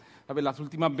Las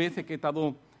últimas veces que he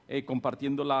estado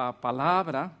compartiendo la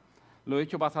palabra, lo he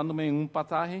hecho basándome en un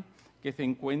pasaje que se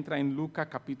encuentra en Lucas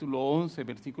capítulo 11,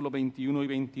 versículos 21 y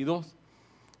 22.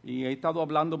 Y he estado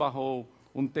hablando bajo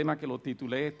un tema que lo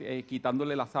titulé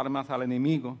quitándole las armas al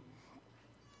enemigo.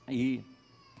 Y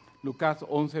Lucas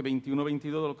 11, 21,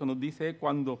 22 lo que nos dice es: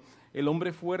 cuando el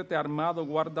hombre fuerte armado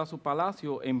guarda su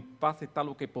palacio, en paz está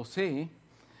lo que posee,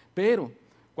 pero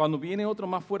cuando viene otro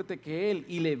más fuerte que él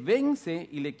y le vence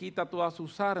y le quita todas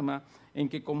sus armas en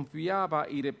que confiaba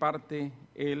y reparte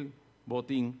el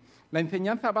botín. La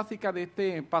enseñanza básica de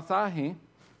este pasaje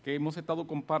que hemos estado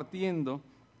compartiendo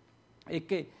es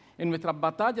que en nuestras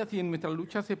batallas y en nuestras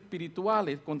luchas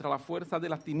espirituales contra la fuerza de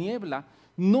las tinieblas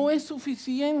no es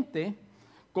suficiente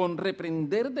con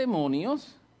reprender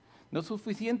demonios, no es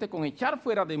suficiente con echar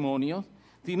fuera demonios,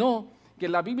 sino que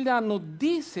la Biblia nos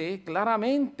dice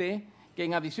claramente que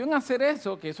en adición a hacer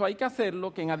eso, que eso hay que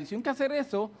hacerlo, que en adición a hacer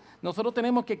eso, nosotros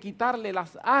tenemos que quitarle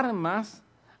las armas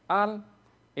al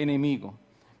enemigo.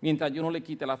 Mientras yo no le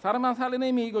quite las armas al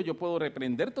enemigo, yo puedo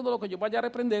reprender todo lo que yo vaya a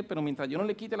reprender, pero mientras yo no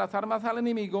le quite las armas al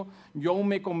enemigo, yo aún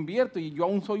me convierto y yo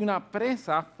aún soy una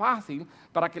presa fácil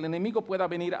para que el enemigo pueda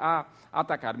venir a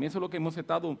atacarme. Eso es lo que hemos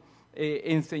estado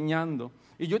enseñando.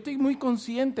 Y yo estoy muy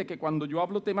consciente que cuando yo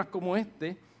hablo temas como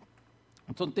este,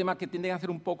 son temas que tienden a ser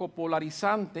un poco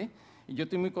polarizantes, y yo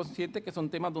estoy muy consciente que son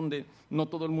temas donde no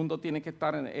todo el mundo tiene que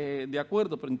estar de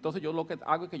acuerdo, pero entonces yo lo que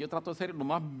hago es que yo trato de ser lo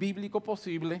más bíblico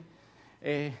posible,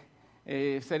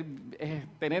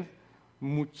 tener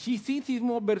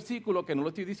muchísimos versículos, que no lo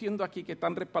estoy diciendo aquí, que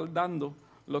están respaldando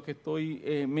lo que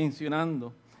estoy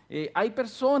mencionando. Hay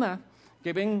personas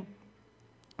que ven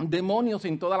demonios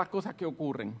en todas las cosas que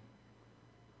ocurren,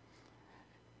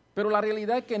 pero la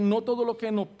realidad es que no todo lo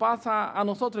que nos pasa a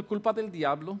nosotros es culpa del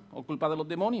diablo o culpa de los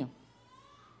demonios.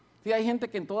 Sí, hay gente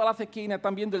que en todas las esquinas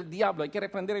están viendo el diablo, hay que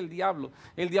reprender el diablo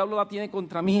la tiene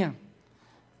contra mía.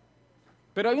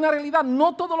 Pero hay una realidad,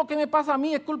 no todo lo que me pasa a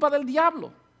mí es culpa del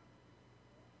diablo.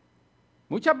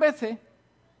 Muchas veces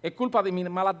es culpa de mis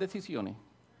malas decisiones.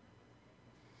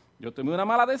 Yo tomé una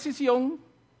mala decisión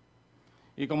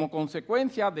y como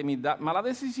consecuencia de mi mala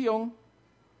decisión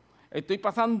estoy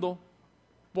pasando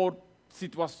por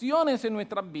situaciones en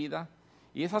nuestras vidas,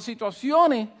 y esas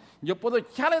situaciones yo puedo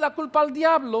echarle la culpa al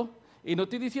diablo, y no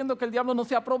estoy diciendo que el diablo no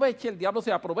se aproveche, el diablo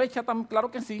se aprovecha, claro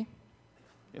que sí,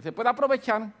 que se puede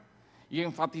aprovechar y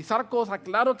enfatizar cosas,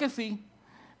 claro que sí,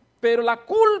 pero la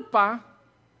culpa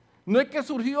no es que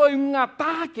surgió en un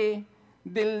ataque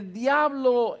del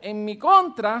diablo en mi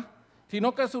contra,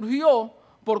 sino que surgió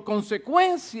por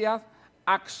consecuencias,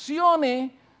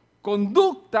 acciones,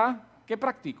 conducta que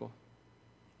practico.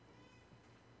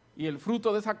 Y el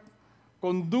fruto de esa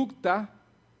conducta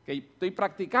que estoy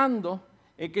practicando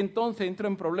es que entonces entro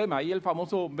en problemas. Ahí el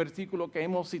famoso versículo que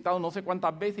hemos citado no sé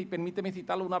cuántas veces, y permíteme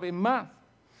citarlo una vez más.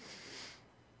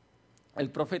 El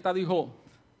profeta dijo: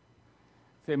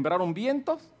 sembraron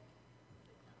vientos,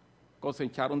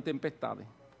 cosecharon tempestades.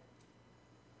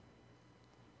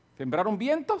 Sembraron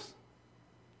vientos,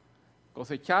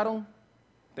 cosecharon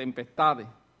tempestades.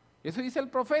 Eso dice el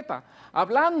profeta,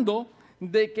 hablando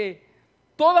de que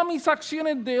todas mis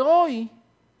acciones de hoy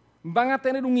van a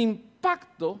tener un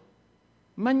impacto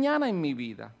mañana en mi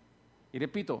vida. Y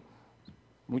repito,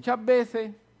 muchas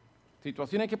veces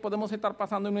situaciones que podemos estar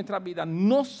pasando en nuestra vida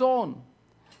no son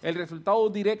el resultado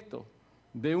directo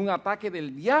de un ataque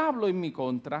del diablo en mi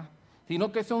contra,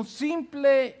 sino que son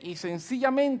simple y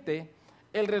sencillamente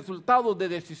el resultado de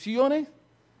decisiones,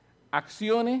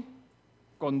 acciones,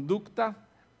 conductas,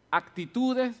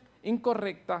 actitudes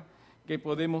incorrectas que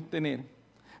podemos tener.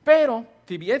 Pero,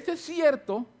 si bien es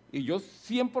cierto, y yo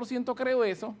 100% creo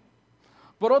eso,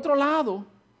 por otro lado,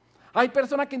 hay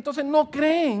personas que entonces no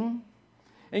creen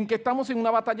en que estamos en una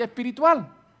batalla espiritual.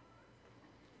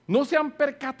 No se han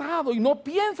percatado y no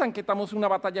piensan que estamos en una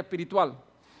batalla espiritual.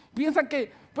 Piensan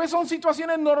que pues son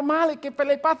situaciones normales que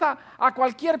le pasa a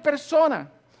cualquier persona.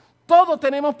 Todos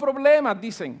tenemos problemas,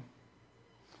 dicen.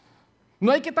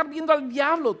 No hay que estar viendo al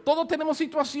diablo, todos tenemos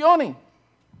situaciones.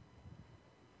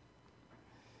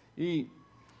 Y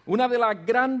una de las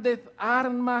grandes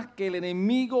armas que el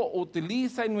enemigo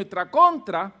utiliza en nuestra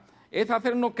contra es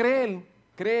hacernos creer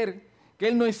que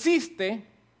Él no existe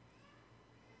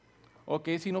o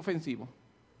que es inofensivo.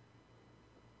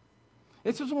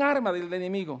 Eso es un arma del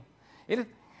enemigo. Es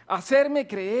hacerme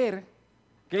creer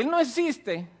que Él no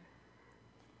existe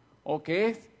o que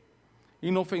es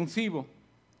inofensivo.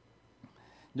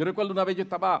 Yo recuerdo una vez yo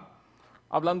estaba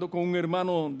hablando con un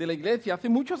hermano de la iglesia hace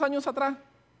muchos años atrás.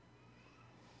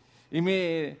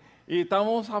 Y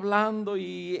estábamos hablando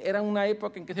y era una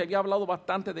época en que se había hablado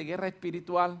bastante de guerra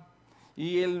espiritual.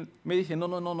 Y él me dice,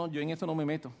 no, yo en eso no me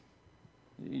meto.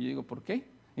 Y yo digo, ¿por qué?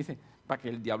 Dice, para que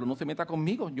el diablo no se meta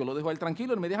conmigo, yo lo dejo a él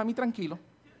tranquilo, él me deja a mí tranquilo.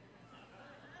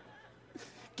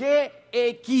 ¡Qué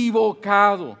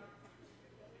equivocado!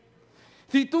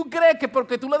 Si tú crees que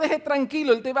porque tú lo dejes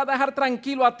tranquilo, él te va a dejar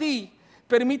tranquilo a ti,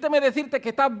 permíteme decirte que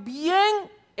estás bien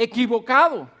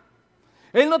equivocado.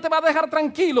 Él no te va a dejar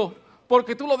tranquilo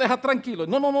porque tú lo dejas tranquilo.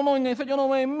 No, en eso yo no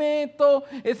me meto,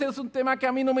 ese es un tema que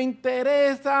a mí no me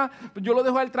interesa, yo lo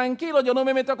dejo a él tranquilo, yo no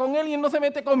me meto con él y él no se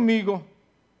mete conmigo.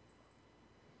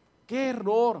 ¡Qué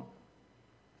error!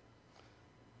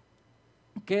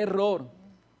 ¡Qué error!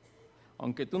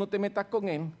 Aunque tú no te metas con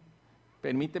él,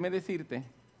 permíteme decirte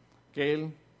que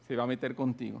él se va a meter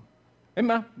contigo. Es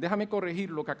más, déjame corregir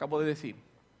lo que acabo de decir.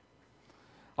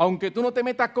 Aunque tú no te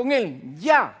metas con él,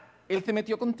 ya él se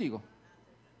metió contigo.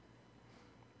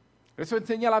 Eso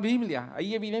enseña la Biblia.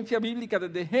 Hay evidencia bíblica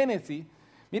desde Génesis.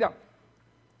 Mira,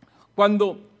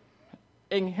 cuando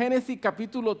en Génesis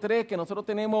capítulo 3, que nosotros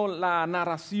tenemos la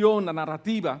narración, la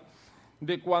narrativa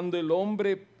de cuando el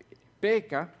hombre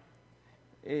peca,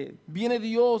 viene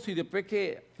Dios y después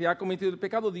que se ha cometido el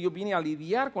pecado, Dios viene a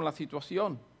lidiar con la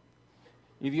situación.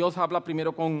 Y Dios habla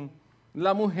primero con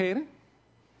la mujer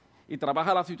y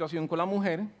trabaja la situación con la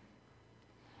mujer.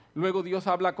 Luego Dios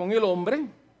habla con el hombre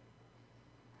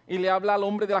y le habla al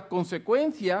hombre de las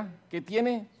consecuencias que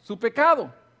tiene su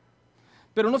pecado.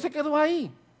 Pero no se quedó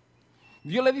ahí.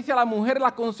 Dios le dice a la mujer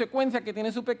las consecuencias que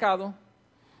tiene su pecado.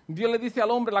 Dios le dice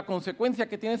al hombre la consecuencia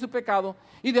que tiene su pecado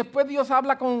y después Dios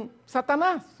habla con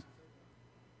Satanás.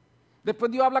 Después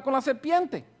Dios habla con la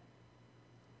serpiente.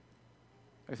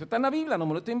 Eso está en la Biblia, no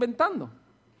me lo estoy inventando.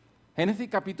 Génesis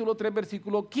capítulo 3,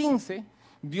 versículo 15,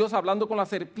 Dios hablando con la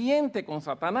serpiente, con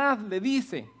Satanás, le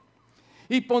dice,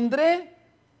 y pondré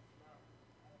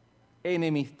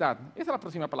enemistad. Esa es la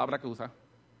próxima palabra que usa.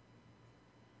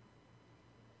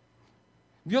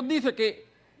 Dios dice que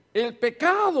el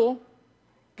pecado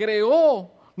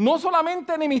creó no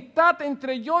solamente enemistad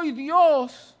entre yo y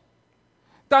Dios,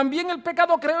 también el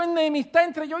pecado creó enemistad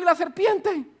entre yo y la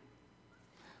serpiente.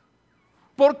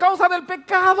 Por causa del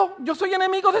pecado, yo soy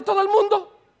enemigo de todo el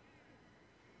mundo.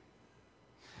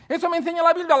 Eso me enseña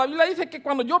la Biblia. La Biblia dice que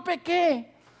cuando yo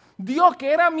pequé, Dios, que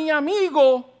era mi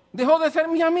amigo, dejó de ser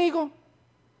mi amigo.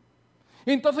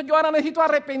 Entonces yo ahora necesito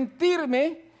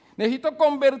arrepentirme, necesito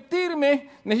convertirme,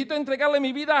 necesito entregarle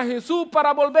mi vida a Jesús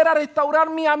para volver a restaurar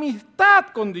mi amistad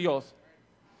con Dios.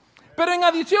 Pero en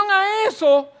adición a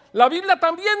eso, la Biblia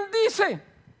también dice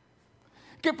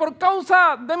que por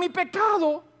causa de mi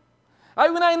pecado hay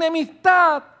una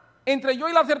enemistad entre yo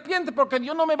y la serpiente, porque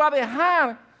Dios no me va a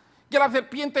dejar que la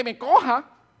serpiente me coja.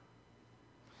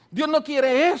 Dios no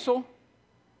quiere eso.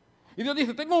 Y Dios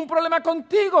dice, tengo un problema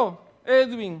contigo,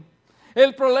 Edwin.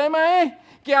 El problema es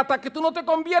que hasta que tú no te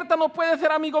conviertas no puedes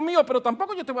ser amigo mío, pero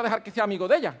tampoco yo te voy a dejar que sea amigo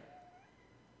de ella.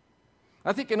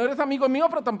 Así que no eres amigo mío,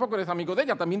 pero tampoco eres amigo de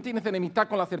ella. También tienes enemistad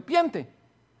con la serpiente.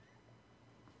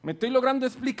 ¿Me estoy logrando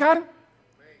explicar?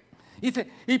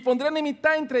 Dice, y pondré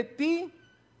enemistad entre ti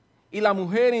y la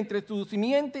mujer, entre tu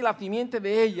simiente y la simiente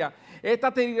de ella.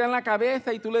 Esta te herirá en la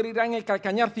cabeza y tú le herirás en el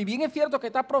calcañar. Si bien es cierto que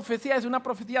esta profecía es una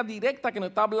profecía directa que nos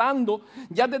está hablando,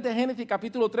 ya desde Génesis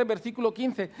capítulo 3, versículo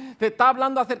 15, te está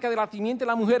hablando acerca de la simiente de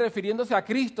la mujer refiriéndose a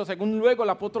Cristo, según luego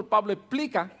el apóstol Pablo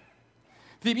explica.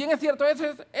 Si bien es cierto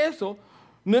eso,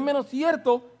 no es menos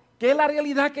cierto que es la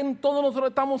realidad que todos nosotros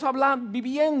estamos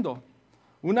viviendo.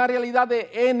 Una realidad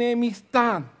de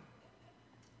enemistad.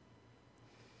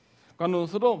 Cuando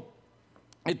nosotros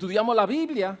estudiamos la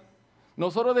Biblia,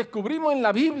 nosotros descubrimos en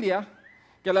la Biblia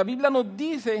que la Biblia nos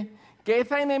dice que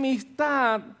esa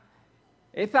enemistad,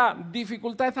 esa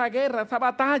dificultad, esa guerra, esa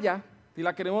batalla, si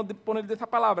la queremos poner de esa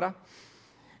palabra,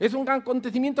 es un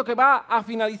acontecimiento que va a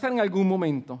finalizar en algún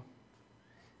momento.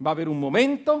 Va a haber un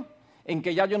momento en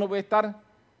que ya yo no voy a estar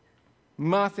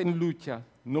más en lucha,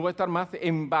 no voy a estar más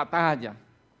en batalla.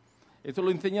 Eso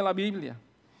lo enseña la Biblia.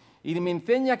 Y me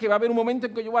enseña que va a haber un momento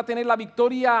en que yo voy a tener la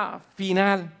victoria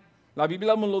final. La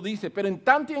Biblia nos lo dice, pero en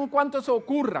tanto y en cuanto eso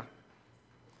ocurra,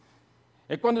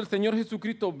 es cuando el Señor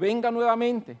Jesucristo venga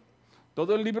nuevamente.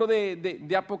 Todo el libro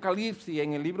de Apocalipsis,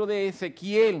 en el libro de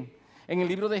Ezequiel, en el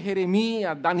libro de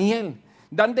Jeremías, Daniel,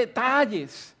 dan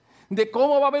detalles de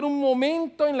cómo va a haber un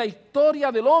momento en la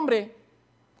historia del hombre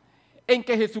en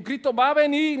que Jesucristo va a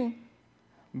venir,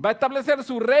 va a establecer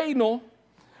su reino,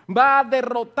 va a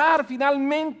derrotar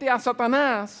finalmente a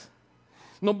Satanás,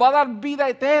 nos va a dar vida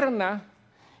eterna.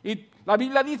 Y la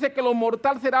Biblia dice que lo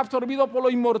mortal será absorbido por lo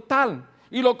inmortal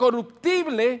y lo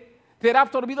corruptible será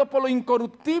absorbido por lo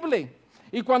incorruptible.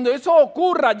 Y cuando eso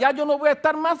ocurra, ya yo no voy a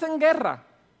estar más en guerra.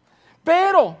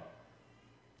 Pero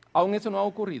aún eso no ha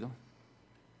ocurrido.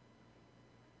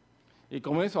 Y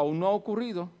como eso aún no ha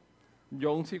ocurrido, yo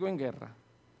aún sigo en guerra.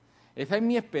 Esa es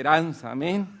mi esperanza,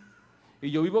 amén. Y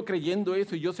yo vivo creyendo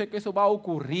eso y yo sé que eso va a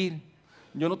ocurrir.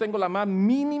 Yo no tengo la más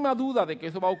mínima duda de que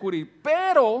eso va a ocurrir.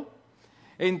 Pero,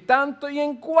 en tanto y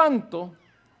en cuanto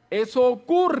eso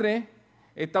ocurre,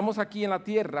 estamos aquí en la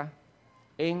tierra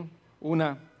en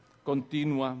una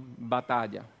continua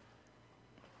batalla.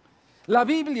 La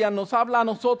Biblia nos habla a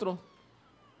nosotros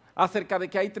acerca de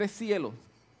que hay 3 cielos.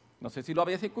 No sé si lo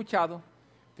habías escuchado.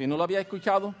 Si no lo habías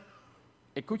escuchado,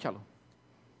 escúchalo.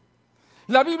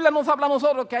 La Biblia nos habla a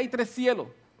nosotros que hay 3 cielos.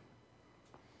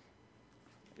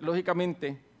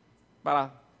 Lógicamente,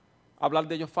 para hablar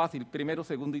de ellos fácil, primero,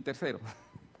 segundo y tercero.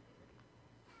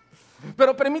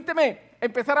 Pero permíteme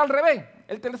empezar al revés,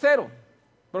 el tercero,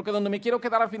 porque donde me quiero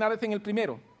quedar al final es en el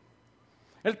primero.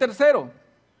 El tercer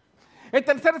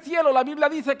cielo, la Biblia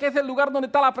dice que es el lugar donde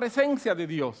está la presencia de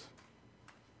Dios.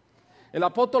 El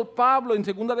apóstol Pablo en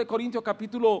 2 de Corintios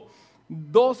capítulo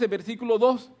 12, versículo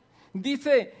 2,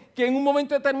 dice que en un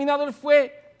momento determinado él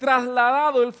fue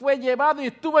trasladado, él fue llevado y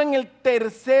estuvo en el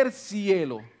tercer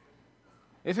cielo.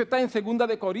 Eso está en 2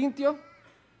 de Corintios,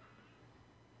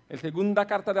 la segunda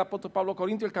carta del apóstol Pablo a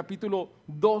Corintios, el capítulo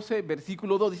 12,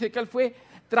 versículo 2. Dice que él fue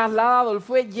trasladado, él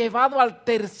fue llevado al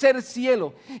tercer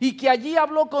cielo y que allí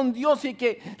habló con Dios y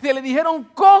que se le dijeron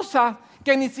cosas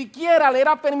que ni siquiera le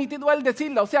era permitido a él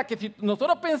decirla. O sea que si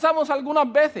nosotros pensamos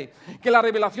algunas veces que la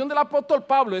revelación del apóstol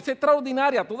Pablo es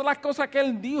extraordinaria, todas las cosas que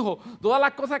él dijo, todas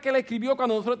las cosas que él escribió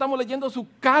cuando nosotros estamos leyendo su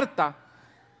carta,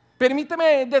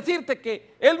 permíteme decirte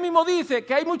que él mismo dice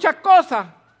que hay muchas cosas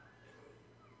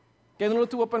que no le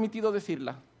estuvo permitido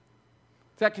decirla.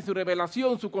 O sea que su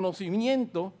revelación, su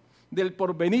conocimiento del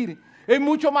porvenir es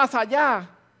mucho más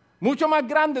allá, mucho más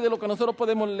grande de lo que nosotros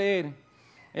podemos leer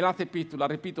en las epístolas.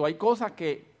 Repito, hay cosas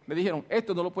que le dijeron,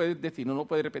 esto no lo puedes decir, no lo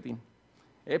puedes repetir.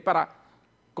 Es para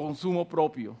consumo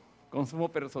propio, consumo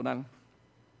personal.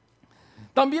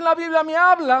 También la Biblia me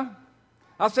habla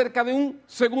acerca de un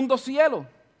segundo cielo.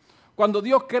 Cuando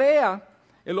Dios crea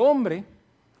el hombre,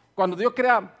 cuando Dios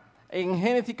crea en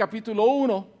Génesis capítulo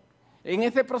 1, en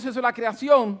ese proceso de la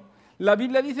creación, la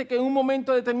Biblia dice que en un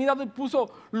momento determinado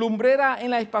puso lumbrera en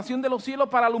la expansión de los cielos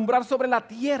para alumbrar sobre la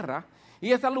tierra.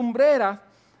 Y esa lumbrera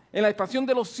en la expansión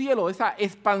de los cielos, esa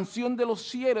expansión de los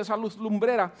cielos, esa luz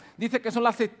lumbrera, dice que son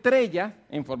las estrellas,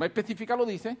 en forma específica lo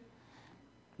dice,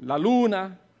 la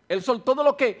luna, el sol, todo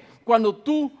lo que cuando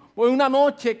tú, o en una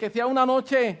noche, que sea una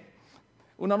noche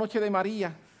de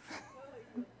María,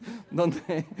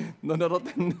 donde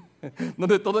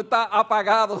todo está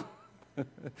apagado,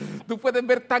 tú puedes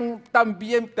ver tan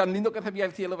bien, tan lindo que se veía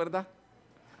el cielo, ¿verdad?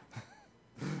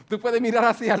 Tú puedes mirar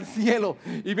hacia el cielo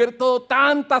y ver todo,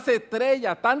 tantas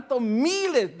estrellas, tantos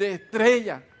miles de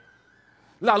estrellas.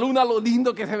 La luna, lo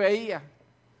lindo que se veía.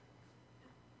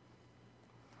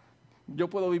 Yo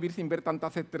puedo vivir sin ver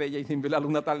tantas estrellas y sin ver la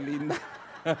luna tan linda.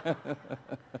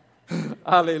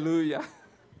 Aleluya.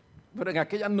 Pero en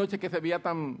aquellas noches que se veía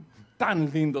tan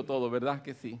lindo todo, ¿verdad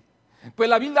que sí? Pues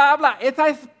la Biblia habla esa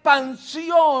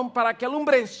expansión para que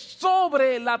alumbre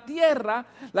sobre la tierra.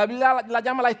 La Biblia la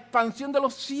llama la expansión de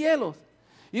los cielos.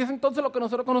 Y es entonces lo que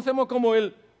nosotros conocemos como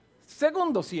el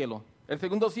segundo cielo. El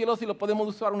segundo cielo, si lo podemos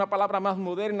usar una palabra más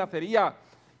moderna, sería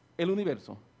el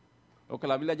universo. Lo que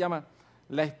la Biblia llama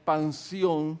la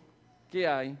expansión que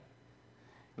hay.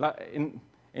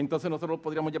 Entonces nosotros lo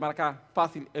podríamos llamar acá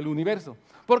fácil el universo.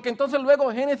 Porque entonces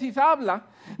luego Génesis habla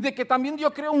de que también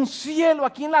Dios creó un cielo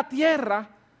aquí en la tierra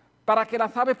para que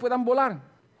las aves puedan volar.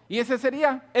 Y ese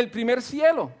sería el primer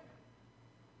cielo.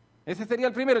 Ese sería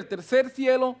el primero. El tercer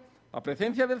cielo, la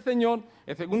presencia del Señor.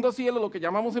 El segundo cielo, lo que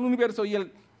llamamos el universo. Y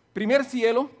el primer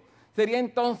cielo sería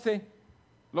entonces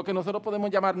lo que nosotros podemos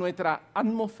llamar nuestra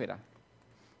atmósfera.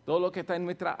 Todo lo que está en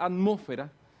nuestra atmósfera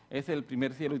es el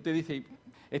primer cielo. Y usted dice,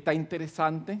 está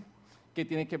interesante. ¿Qué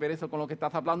tiene que ver eso con lo que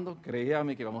estás hablando?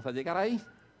 Créame que vamos a llegar ahí.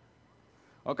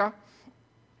 ¿Ok?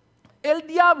 El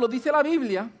diablo, dice la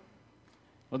Biblia,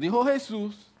 lo dijo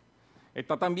Jesús,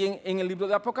 está también en el libro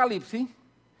de Apocalipsis,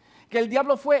 que el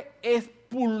diablo fue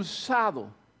expulsado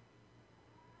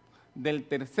del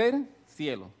tercer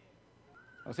cielo.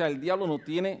 O sea, el diablo no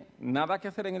tiene nada que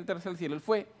hacer en el tercer cielo. Él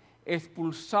fue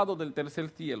expulsado del tercer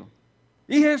cielo.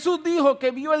 Y Jesús dijo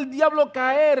que vio el diablo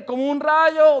caer como un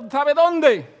rayo, ¿sabe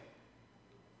dónde?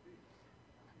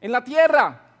 En la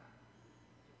tierra.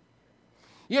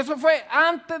 Y eso fue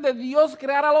antes de Dios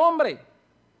crear al hombre.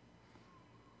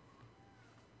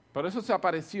 Por eso se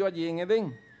apareció allí en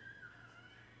Edén.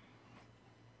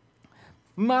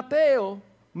 Mateo,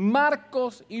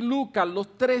 Marcos y Lucas,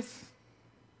 los tres,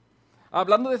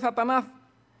 hablando de Satanás,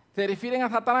 se refieren a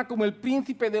Satanás como el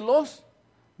príncipe de los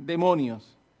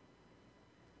demonios.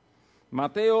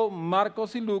 Mateo,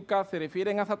 Marcos y Lucas se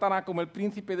refieren a Satanás como el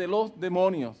príncipe de los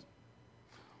demonios.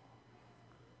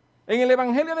 En el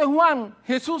Evangelio de Juan,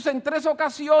 Jesús en 3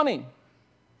 ocasiones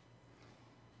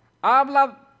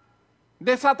habla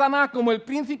de Satanás como el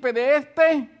príncipe de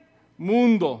este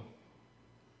mundo.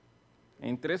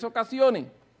 En 3 ocasiones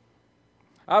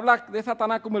habla de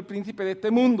Satanás como el príncipe de este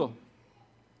mundo.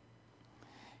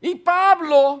 Y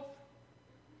Pablo,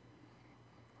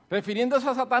 refiriéndose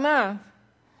a Satanás,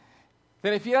 se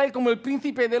refiere a él como el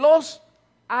príncipe de los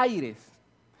aires.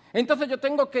 Entonces yo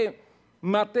tengo que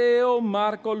Mateo,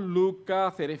 Marcos,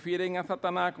 Lucas se refieren a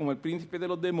Satanás como el príncipe de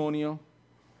los demonios.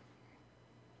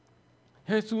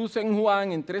 Jesús en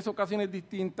Juan, en 3 ocasiones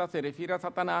distintas, se refiere a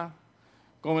Satanás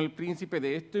como el príncipe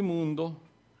de este mundo.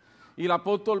 Y el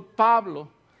apóstol Pablo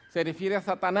se refiere a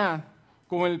Satanás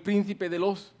como el príncipe de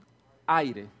los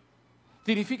aires.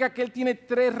 ¿Significa que él tiene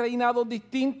 3 reinados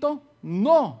distintos?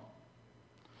 No.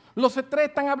 Los 3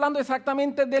 están hablando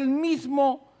exactamente del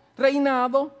mismo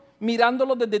reinado,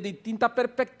 mirándolo desde distintas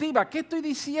perspectivas. ¿Qué estoy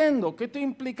diciendo? ¿Qué estoy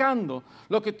implicando?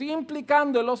 Lo que estoy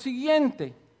implicando es lo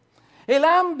siguiente. El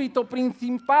ámbito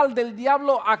principal del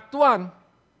diablo actual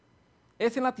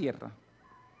es en la tierra.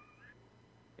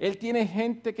 Él tiene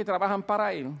gente que trabajan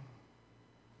para él,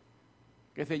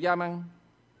 que se llaman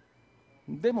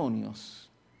demonios.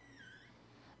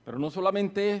 Pero no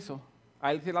solamente eso,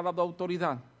 a él se le ha dado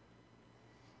autoridad.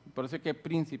 Por eso es que es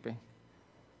príncipe.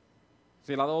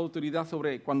 Se le ha dado autoridad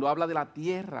sobre, cuando habla de la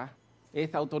tierra,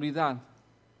 esa autoridad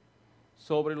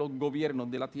sobre los gobiernos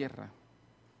de la tierra.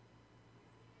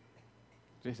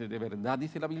 Entonces, ¿de verdad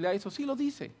dice la Biblia eso? Sí lo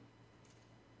dice.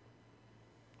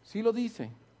 Sí lo dice.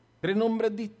 3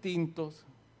 nombres distintos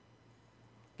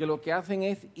que lo que hacen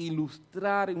es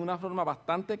ilustrar en una forma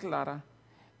bastante clara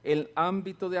el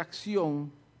ámbito de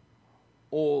acción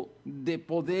o de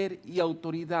poder y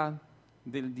autoridad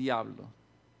del diablo.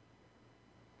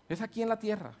 Es aquí en la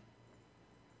tierra.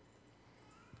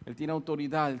 Él tiene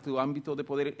autoridad en su ámbito de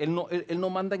poder. Él no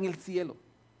manda en el cielo.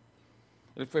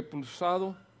 Él fue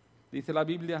expulsado, dice la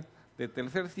Biblia, del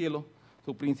tercer cielo.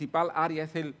 Su principal área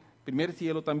es el primer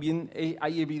cielo. También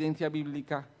hay evidencia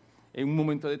bíblica en un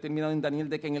momento determinado en Daniel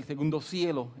de que en el segundo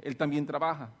cielo él también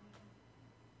trabaja.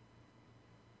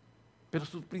 Pero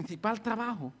su principal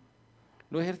trabajo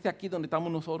lo ejerce aquí donde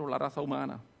estamos nosotros, la raza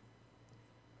humana.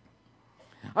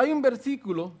 Hay un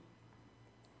versículo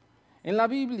en la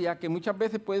Biblia que muchas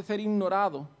veces puede ser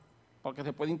ignorado porque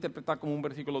se puede interpretar como un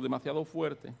versículo demasiado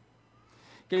fuerte,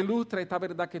 que ilustra esta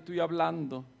verdad que estoy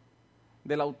hablando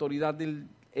de la autoridad del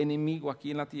enemigo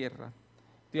aquí en la tierra.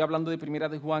 Estoy hablando de 1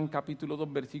 de Juan, capítulo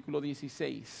 2, versículo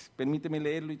 16. Permíteme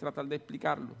leerlo y tratar de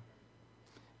explicarlo.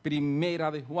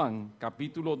 1 de Juan,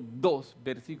 capítulo 2,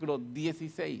 versículo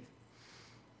 16.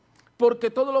 Porque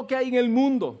todo lo que hay en el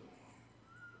mundo,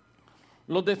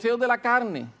 los deseos de la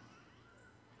carne,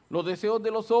 los deseos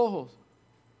de los ojos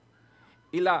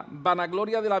y la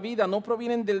vanagloria de la vida no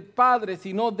provienen del Padre,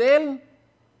 sino del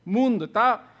mundo.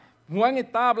 Juan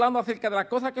está hablando acerca de las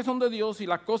cosas que son de Dios y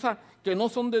las cosas que no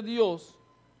son de Dios.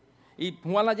 Y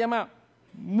Juan la llama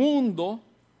mundo,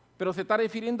 pero se está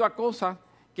refiriendo a cosas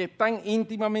que están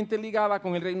íntimamente ligadas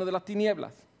con el reino de las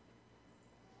tinieblas.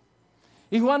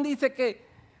 Y Juan dice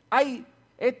que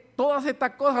todas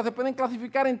estas cosas se pueden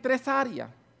clasificar en 3 áreas.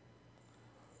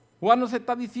 Juan nos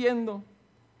está diciendo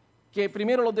que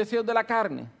primero los deseos de la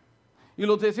carne. Y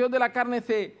los deseos de la carne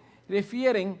se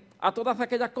refieren a todas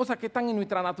aquellas cosas que están en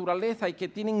nuestra naturaleza y que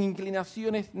tienen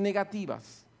inclinaciones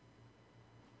negativas.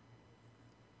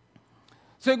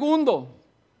 Segundo,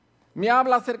 me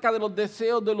habla acerca de los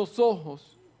deseos de los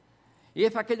ojos. Y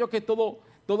es aquello que todo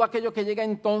aquello que llega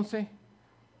entonces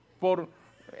por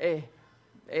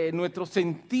nuestros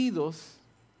sentidos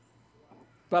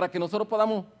para que nosotros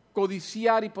podamos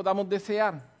codiciar y podamos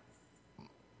desear.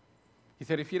 Y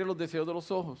se refiere a los deseos de los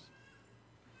ojos.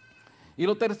 Y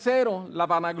lo tercero, la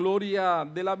vanagloria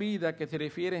de la vida, que se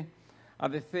refiere a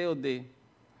deseos de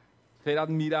ser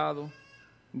admirado,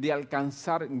 de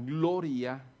alcanzar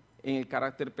gloria en el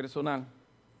carácter personal.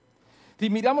 Si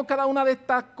miramos cada una de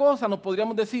estas cosas, nos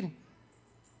podríamos decir,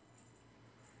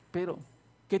 pero,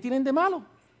 ¿qué tienen de malo?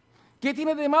 ¿Qué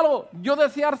tiene de malo yo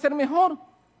desear ser mejor?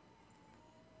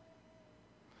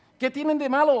 ¿Qué tienen de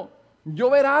malo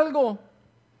yo ver algo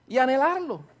y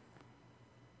anhelarlo?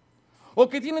 ¿O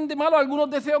qué tienen de malo algunos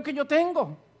deseos que yo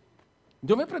tengo?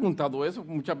 Yo me he preguntado eso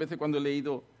muchas veces cuando he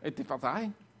leído este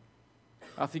pasaje.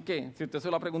 Así que, si usted se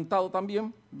lo ha preguntado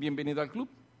también, bienvenido al club.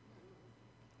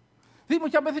 Sí,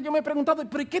 muchas veces yo me he preguntado,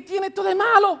 ¿pero qué tiene esto de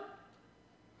malo?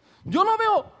 Yo no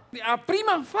veo, a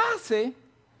prima fase,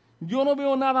 yo no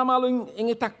veo nada malo en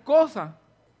estas cosas.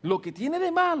 Lo que tiene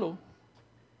de malo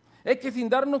es que sin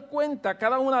darnos cuenta,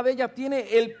 cada una de ellas tiene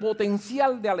el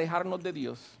potencial de alejarnos de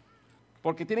Dios.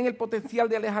 Porque tienen el potencial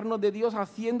de alejarnos de Dios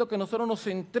haciendo que nosotros nos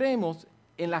centremos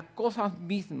en las cosas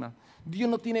mismas. Dios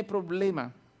no tiene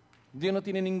problema. Dios no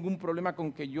tiene ningún problema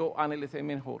con que yo anhele ser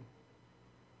mejor.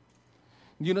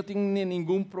 Dios no tiene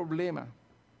ningún problema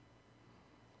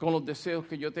con los deseos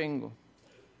que yo tengo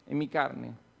en mi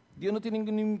carne. Dios no tiene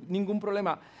ningún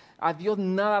problema. A Dios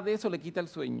nada de eso le quita el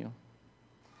sueño.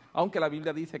 Aunque la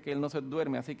Biblia dice que Él no se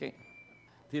duerme, así que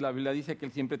sí, la Biblia dice que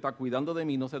Él siempre está cuidando de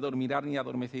mí, no se dormirá ni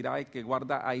adormecerá el que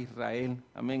guarda a Israel.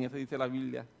 Amén, eso dice la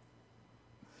Biblia.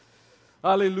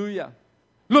 Aleluya.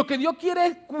 Lo que Dios quiere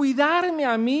es cuidarme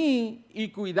a mí y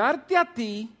cuidarte a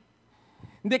ti,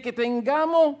 de que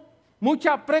tengamos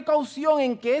mucha precaución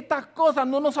en que estas cosas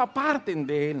no nos aparten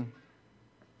de Él.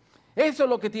 Eso es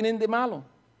lo que tienen de malo.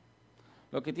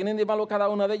 Lo que tienen de malo cada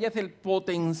una de ellas es el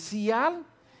potencial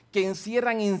que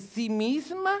encierran en sí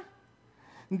mismas,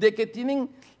 de que tienen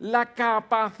la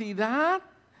capacidad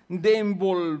de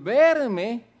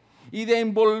envolverme y de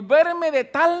envolverme de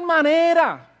tal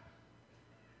manera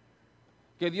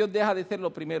que Dios deja de ser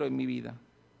lo primero en mi vida.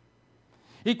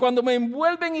 Y cuando me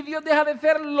envuelven y Dios deja de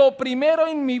ser lo primero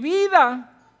en mi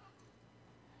vida,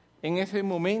 en ese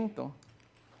momento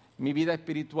mi vida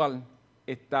espiritual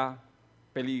está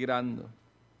peligrando.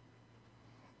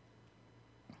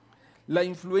 La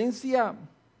influencia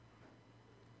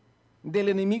del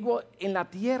enemigo en la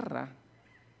tierra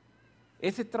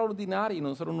es extraordinaria y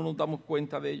nosotros no nos damos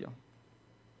cuenta de ello.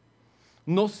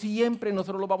 No siempre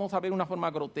nosotros lo vamos a ver de una forma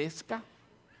grotesca,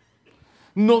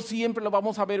 no siempre lo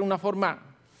vamos a ver de una forma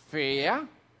fea,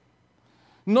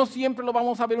 no siempre lo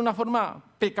vamos a ver de una forma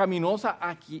pecaminosa,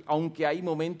 aquí, aunque hay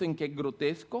momentos en que es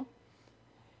grotesco,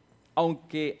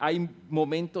 aunque hay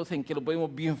momentos en que lo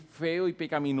vemos bien feo y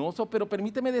pecaminoso, pero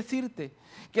permíteme decirte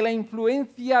que la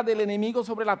influencia del enemigo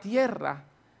sobre la tierra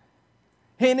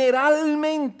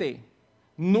generalmente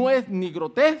no es ni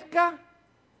grotesca,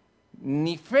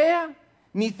 ni fea,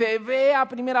 ni se ve a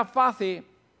primera fase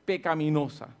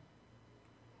pecaminosa.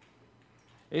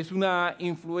 Es una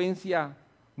influencia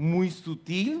muy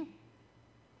sutil,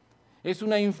 es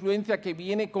una influencia que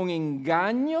viene con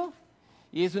engaño,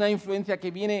 y es una influencia que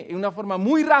viene en una forma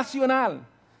muy racional,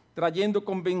 trayendo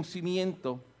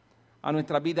convencimiento a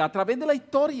nuestra vida. A través de la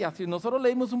historia, si nosotros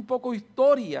leemos un poco de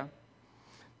historia,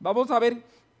 vamos a ver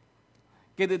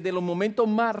que desde los momentos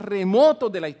más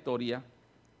remotos de la historia,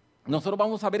 nosotros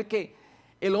vamos a ver que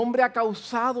el hombre ha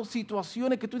causado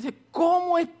situaciones que tú dices,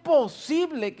 ¿cómo es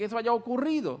posible que eso haya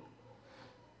ocurrido?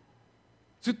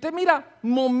 Si usted mira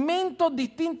momentos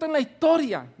distintos en la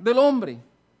historia del hombre,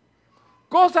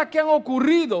 cosas que han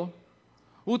ocurrido,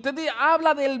 usted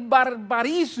habla del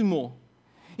barbarismo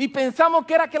y pensamos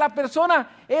que era que las personas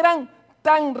eran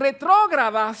tan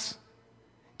retrógradas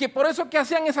que por eso que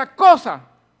hacían esas cosas.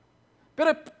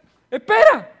 Pero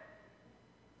espera,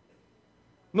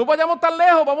 no vayamos tan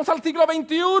lejos, vamos al siglo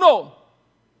XXI.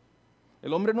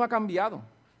 El hombre no ha cambiado,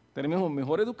 tenemos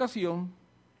mejor educación,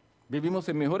 vivimos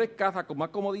en mejores casas con más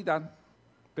comodidad,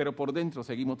 pero por dentro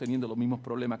seguimos teniendo los mismos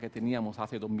problemas que teníamos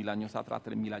hace 2000 años atrás,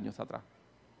 3000 años atrás.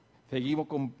 Seguimos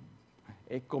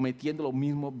cometiendo los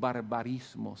mismos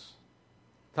barbarismos.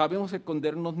 Sabemos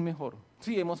escondernos mejor.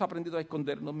 Sí, hemos aprendido a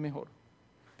escondernos mejor.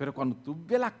 Pero cuando tú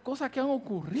ves las cosas que han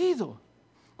ocurrido,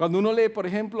 cuando uno lee, por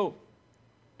ejemplo,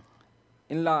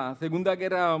 en la Segunda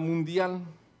Guerra Mundial,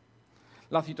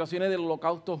 las situaciones del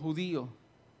holocausto judío,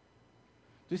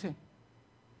 tú dices,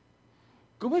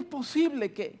 ¿cómo es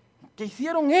posible que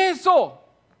hicieron eso?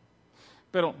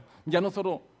 Pero ya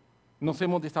nosotros nos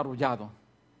hemos desarrollado.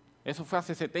 Eso fue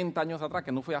hace 70 años atrás,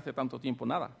 que no fue hace tanto tiempo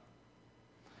nada.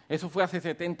 Eso fue hace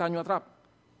 70 años atrás.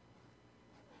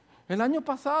 El año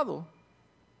pasado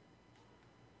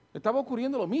estaba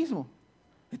ocurriendo lo mismo.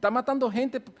 Está matando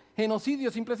gente, genocidio,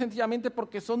 simple y sencillamente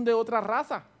porque son de otra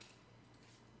raza.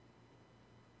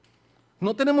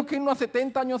 No tenemos que irnos a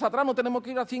 70 años atrás, no tenemos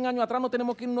que ir a 100 años atrás, no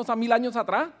tenemos que irnos a 1000 años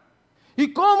atrás.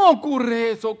 ¿Y cómo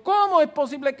ocurre eso? ¿Cómo es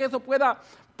posible que eso pueda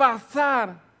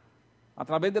pasar? A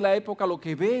través de la época lo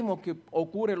que vemos que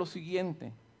ocurre es lo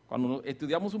siguiente. Cuando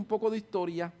estudiamos un poco de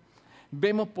historia,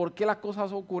 vemos por qué las cosas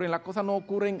ocurren. Las cosas no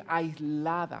ocurren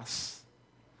aisladas.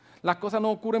 Las cosas no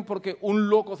ocurren porque un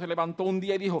loco se levantó un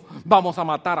día y dijo, vamos a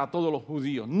matar a todos los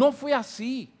judíos. No fue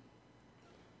así.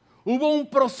 Hubo un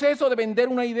proceso de vender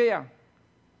una idea.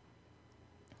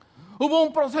 Hubo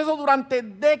un proceso durante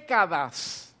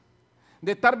décadas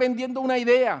de estar vendiendo una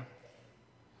idea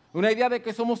de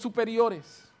que somos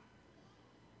superiores,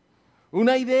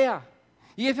 una idea,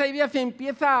 y esa idea se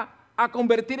empieza a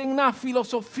convertir en una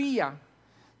filosofía,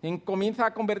 comienza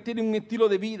a convertir en un estilo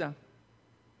de vida.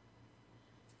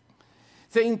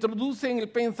 se introduce en el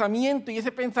pensamiento y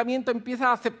ese pensamiento empieza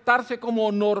a aceptarse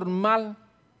como normal.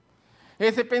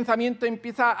 Ese pensamiento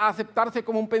empieza a aceptarse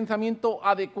como un pensamiento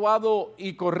adecuado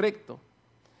y correcto.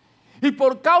 Y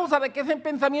por causa de que ese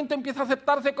pensamiento empieza a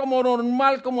aceptarse como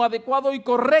normal, como adecuado y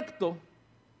correcto,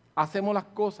 hacemos las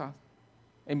cosas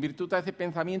en virtud de ese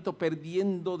pensamiento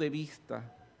perdiendo de vista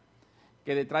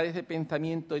que detrás de ese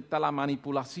pensamiento está la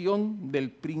manipulación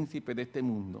del príncipe de este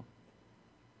mundo.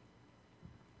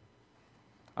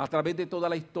 A través de toda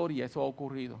la historia eso ha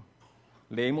ocurrido.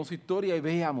 Leemos historia y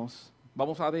veamos,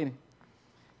 vamos a ver,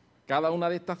 cada una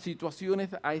de estas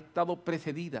situaciones ha estado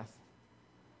precedidas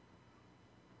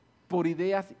por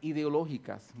ideas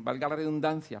ideológicas, valga la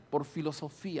redundancia, por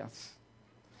filosofías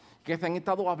que se han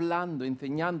estado hablando,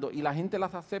 enseñando y la gente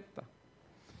las acepta.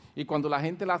 Y cuando la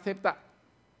gente las acepta,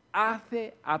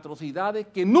 hace atrocidades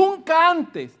que nunca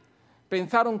antes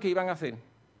pensaron que iban a hacer.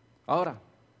 Ahora,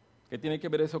 ¿qué tiene que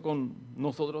ver eso con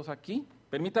nosotros aquí?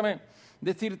 Permítame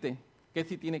decirte que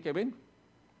sí tiene que ver.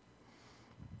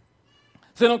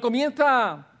 Se nos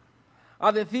comienza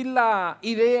a decir la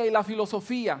idea y la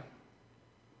filosofía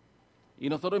y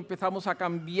nosotros empezamos a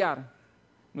cambiar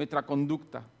nuestra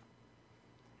conducta.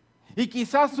 Y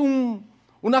quizás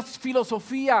una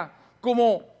filosofía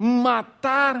como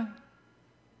matar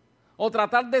o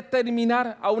tratar de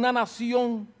exterminar a una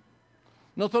nación.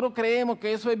 Nosotros creemos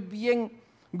que eso es bien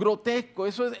grotesco,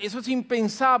 eso es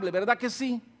impensable, ¿verdad que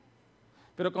sí?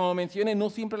 Pero como mencioné,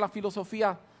 no siempre las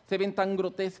filosofías se ven tan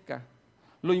grotescas.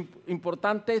 Lo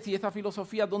importante es si esa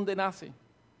filosofía, ¿dónde nace?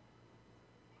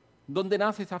 ¿Dónde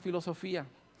nace esa filosofía?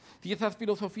 Si esa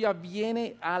filosofía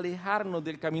viene a alejarnos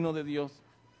del camino de Dios.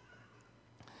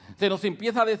 Se nos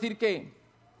empieza a decir que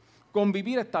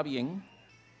convivir está bien,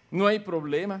 no hay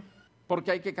problema,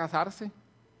 porque hay que casarse.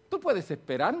 Tú puedes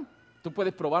esperar, tú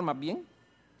puedes probar más bien.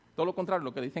 Todo lo contrario,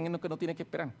 lo que dicen es que no tienes que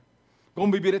esperar.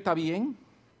 Convivir está bien.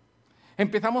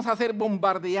 Empezamos a ser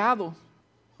bombardeados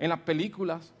en las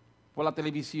películas, por la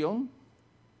televisión,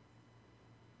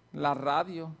 la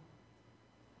radio,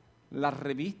 las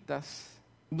revistas,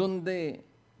 donde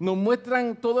nos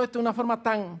muestran todo esto de una forma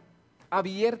tan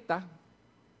abierta,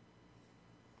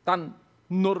 tan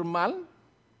normal.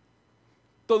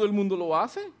 Todo el mundo lo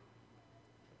hace.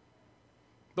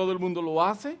 Todo el mundo lo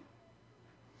hace.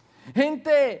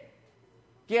 Gente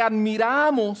que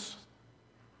admiramos,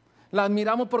 la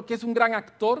admiramos porque es un gran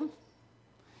actor,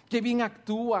 que bien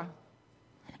actúa.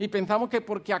 Y pensamos que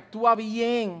porque actúa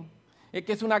bien es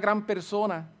que es una gran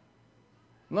persona.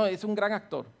 No, es un gran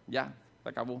actor, ya, se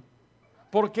acabó.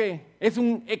 ¿Por qué? Es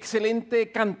un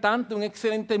excelente cantante, un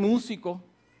excelente músico.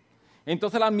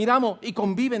 Entonces la admiramos y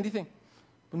conviven, dicen,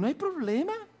 pues no hay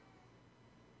problema.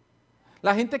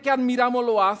 La gente que admiramos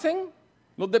lo hacen,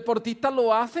 los deportistas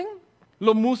lo hacen,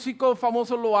 los músicos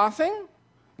famosos lo hacen,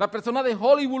 las personas de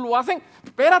Hollywood lo hacen.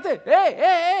 Espérate,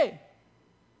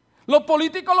 los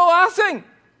políticos lo hacen.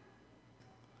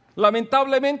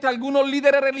 Lamentablemente algunos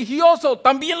líderes religiosos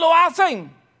también lo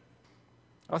hacen.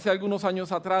 Hace algunos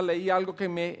años atrás leí algo que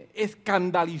me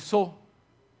escandalizó.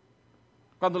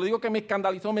 Cuando le digo que me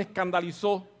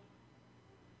escandalizó.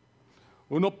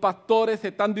 Unos pastores se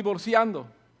están divorciando.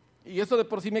 Y eso de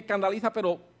por sí me escandaliza,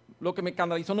 pero lo que me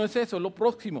escandalizó no es eso, es lo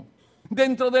próximo.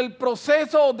 Dentro del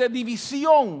proceso de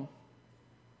división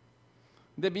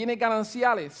de bienes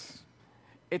gananciales,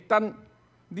 están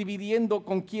dividiendo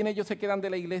con quién ellos se quedan de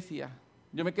la iglesia.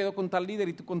 Yo me quedo con tal líder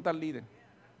y tú con tal líder.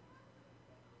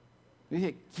 Y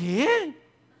dije, ¿qué?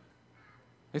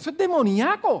 Eso es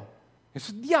demoníaco,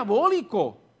 eso es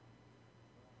diabólico.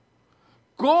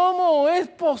 ¿Cómo es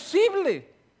posible?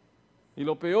 Y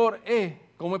lo peor es,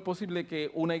 ¿cómo es posible que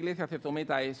una iglesia se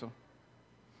someta a eso?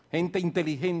 Gente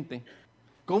inteligente.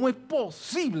 ¿Cómo es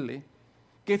posible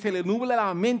que se le nuble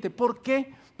la mente? ¿Por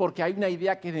qué? Porque hay una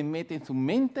idea que se mete en su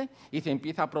mente y se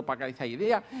empieza a propagar esa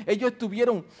idea. Ellos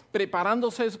estuvieron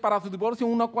preparándose para su divorcio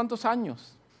unos cuantos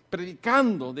años,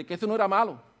 predicando de que eso no era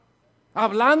malo,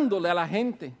 hablándole a la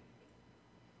gente.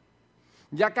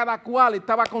 Ya cada cual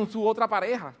estaba con su otra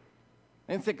pareja,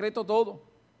 en secreto todo.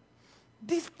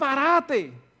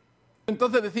 ¡Disparate!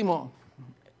 Entonces decimos,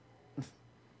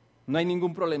 no hay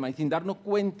ningún problema. Y sin darnos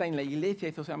cuenta, en la iglesia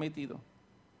eso se ha metido.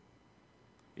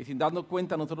 Y sin darnos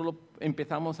cuenta, nosotros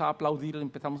empezamos a aplaudir,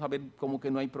 empezamos a ver como que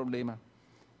no hay problema.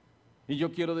 Y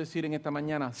yo quiero decir en esta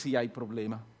mañana, sí hay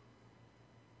problema.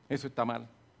 Eso está mal.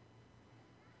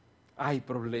 Hay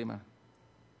problema.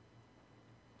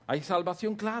 Hay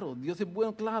salvación, claro. Dios es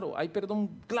bueno, claro. Hay perdón,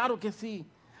 claro que sí.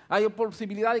 Hay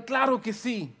posibilidades, claro que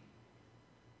sí.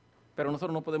 Pero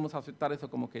nosotros no podemos aceptar eso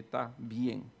como que está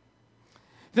bien.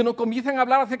 Se nos comienzan a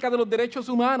hablar acerca de los derechos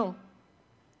humanos,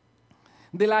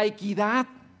 de la equidad.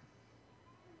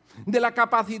 de la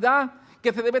capacidad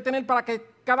que se debe tener para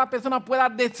que cada persona pueda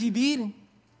decidir.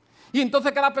 Y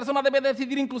entonces cada persona debe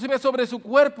decidir inclusive sobre su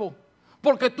cuerpo,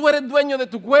 porque tú eres dueño de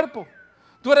tu cuerpo,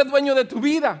 tú eres dueño de tu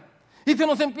vida. Y se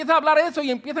nos empieza a hablar eso y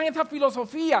empiezan esa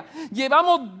filosofía.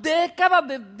 Llevamos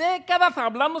décadas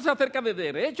hablándose acerca de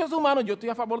derechos humanos. Yo estoy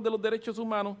a favor de los derechos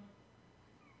humanos,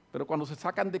 pero cuando se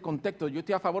sacan de contexto, yo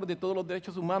estoy a favor de todos los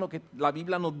derechos humanos que la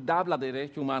Biblia nos habla de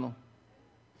derechos humanos.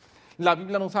 La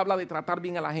Biblia nos habla de tratar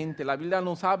bien a la gente. La Biblia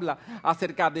nos habla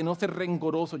acerca de no ser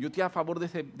rencoroso. Yo estoy a favor de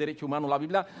ese derecho humano. La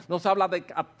Biblia nos habla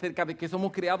acerca de que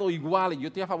somos creados iguales. Yo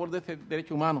estoy a favor de ese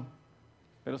derecho humano.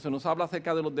 Pero se nos habla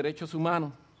acerca de los derechos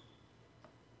humanos.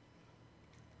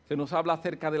 Se nos habla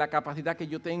acerca de la capacidad que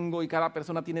yo tengo y cada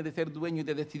persona tiene de ser dueño y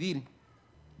de decidir.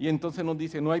 Y entonces nos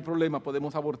dice, no hay problema,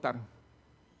 podemos abortar.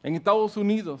 En Estados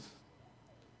Unidos,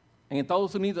 en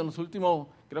los últimos,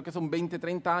 creo que son 20,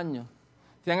 30 años,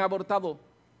 se han abortado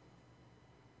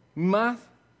más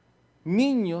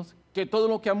niños que todos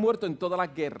los que han muerto en todas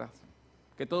las guerras,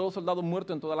 que todos los soldados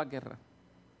muertos en todas las guerras.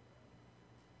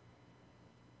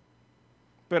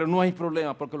 Pero no hay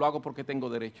problema porque lo hago porque tengo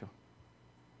derecho.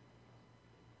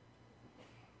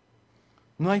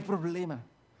 No hay problema.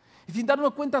 Y sin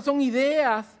darnos cuenta son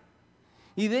ideas,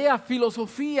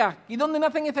 filosofías. ¿Y dónde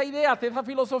nacen esas ideas, esas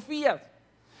filosofías?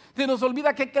 Se nos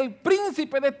olvida que el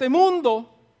príncipe de este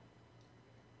mundo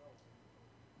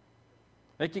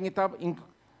es quien está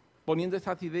poniendo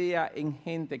esas ideas en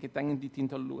gente que están en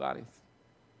distintos lugares.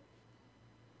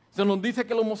 Se nos dice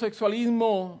que el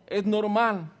homosexualismo es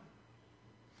normal,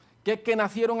 que es que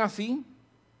nacieron así.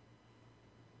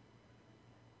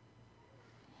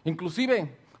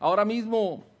 Inclusive, ahora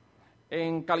mismo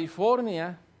en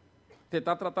California se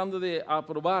está tratando de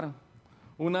aprobar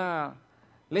una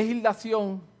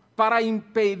legislación para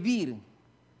impedir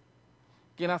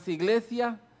que en las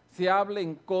iglesias se hable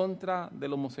en contra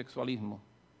del homosexualismo.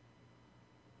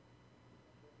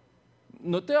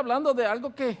 No estoy hablando de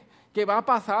algo que va a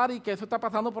pasar y que eso está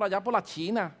pasando por allá por la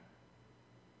China.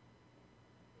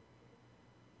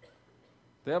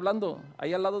 Estoy hablando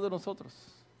ahí al lado de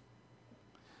nosotros.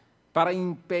 Para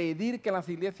impedir que en las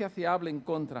iglesias se hable en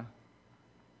contra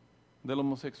del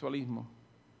homosexualismo.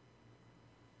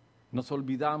 Nos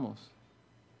olvidamos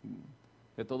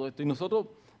de todo esto. Y nosotros,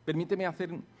 permíteme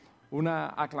hacer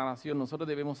una aclaración, nosotros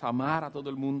debemos amar a todo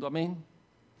el mundo, amén.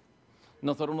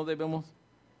 Nosotros no debemos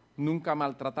nunca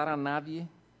maltratar a nadie.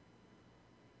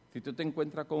 Si tú te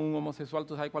encuentras con un homosexual,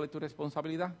 ¿tú sabes cuál es tu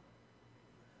responsabilidad?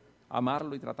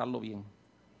 Amarlo y tratarlo bien,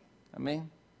 amén.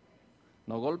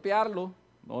 No golpearlo,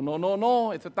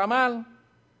 no, eso está mal.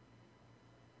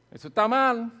 Eso está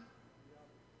mal.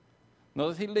 No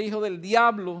decirle hijo del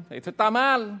diablo, eso está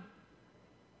mal.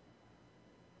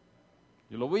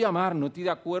 Yo lo voy a amar, no estoy de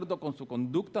acuerdo con su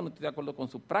conducta, no estoy de acuerdo con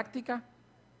su práctica,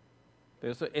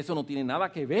 pero eso no tiene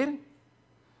nada que ver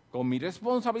con mi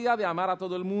responsabilidad de amar a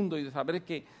todo el mundo y de saber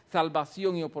que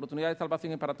salvación y oportunidad de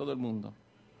salvación es para todo el mundo.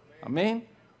 Amén.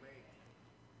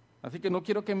 Así que no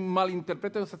quiero que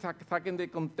malinterpreten o se saquen de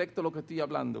contexto lo que estoy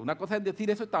hablando. Una cosa es decir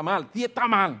eso está mal, sí está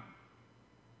mal.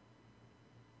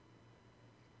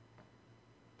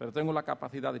 Pero tengo la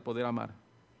capacidad de poder amar.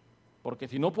 Porque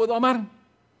si no puedo amar,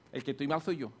 el que estoy mal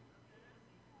soy yo.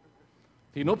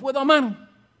 Si no puedo amar,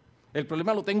 el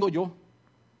problema lo tengo yo,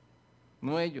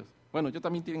 no ellos. Bueno, ellos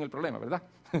también tienen el problema, ¿verdad?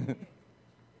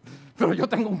 Pero yo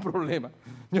tengo un problema.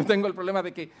 Yo tengo el problema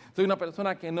de que soy una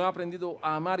persona que no ha aprendido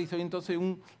a amar y soy entonces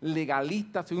un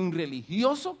legalista, soy un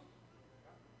religioso.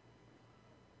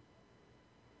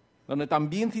 Donde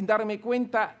también sin darme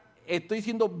cuenta estoy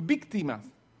siendo víctima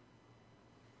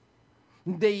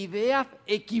de ideas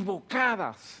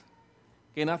equivocadas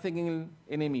que nacen en el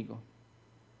enemigo.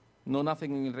 No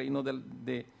nacen en el reino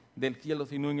del cielo,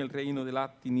 sino en el reino de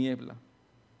la tiniebla.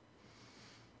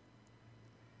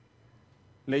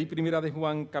 Leí primera de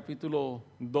Juan capítulo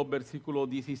 2, versículo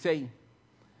 16.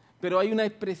 Pero hay una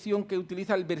expresión que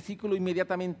utiliza el versículo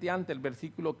inmediatamente antes, el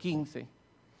versículo 15.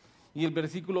 Y el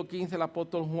versículo 15, el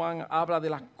apóstol Juan habla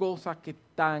de las cosas que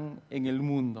están en el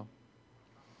mundo.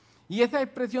 Y esa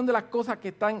expresión de las cosas que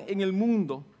están en el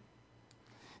mundo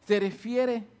se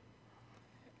refiere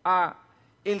a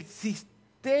el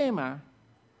sistema,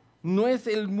 no es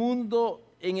el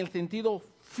mundo en el sentido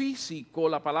físico,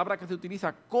 la palabra que se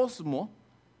utiliza, cosmos,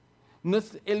 no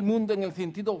es el mundo en el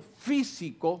sentido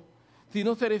físico,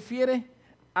 sino se refiere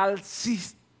al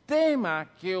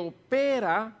sistema que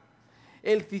opera,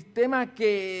 el sistema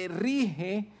que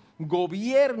rige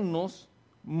gobiernos,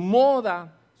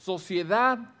 moda,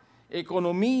 sociedad,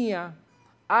 economía,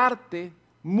 arte,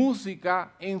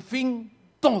 música, en fin,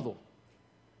 todo.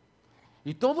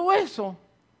 Y todo eso,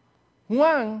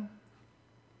 Juan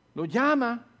Lo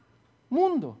llama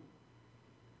mundo.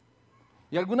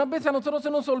 Y algunas veces a nosotros se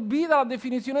nos olvida las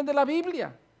definiciones de la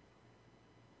Biblia.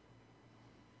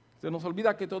 Se nos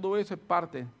olvida que todo eso es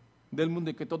parte del mundo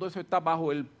y que todo eso está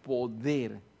bajo el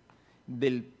poder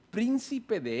del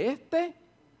príncipe de este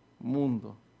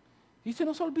mundo. Y se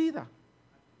nos olvida.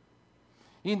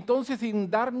 Y entonces, sin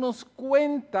darnos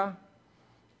cuenta,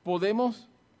 podemos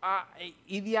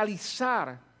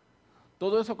idealizar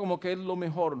todo eso como que es lo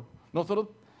mejor.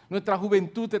 Nuestra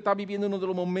juventud está viviendo uno de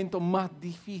los momentos más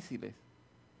difíciles.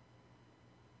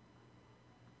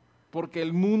 Porque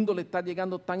el mundo le está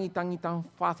llegando tan y tan y tan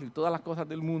fácil, todas las cosas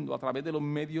del mundo, a través de los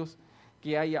medios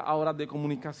que hay ahora de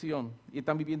comunicación. Y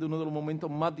están viviendo uno de los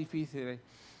momentos más difíciles.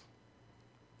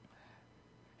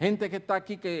 Gente que está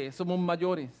aquí, que somos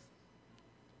mayores.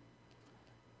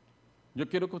 Yo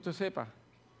quiero que usted sepa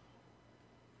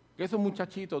que esos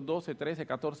muchachitos, 12, 13,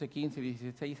 14, 15,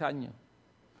 16 años,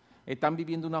 están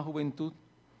viviendo una juventud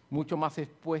mucho más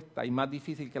expuesta y más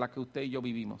difícil que la que usted y yo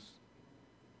vivimos.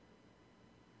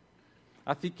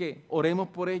 Así que oremos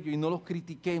por ellos y no los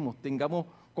critiquemos, tengamos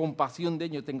compasión de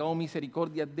ellos, tengamos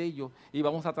misericordia de ellos y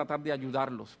vamos a tratar de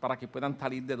ayudarlos para que puedan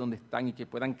salir de donde están y que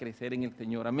puedan crecer en el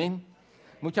Señor. Amén.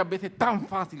 Muchas veces es tan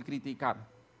fácil criticar.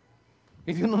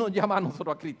 Y Dios no nos llama a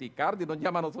nosotros a criticar, Dios nos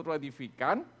llama a nosotros a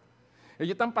edificar.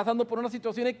 Ellos están pasando por unas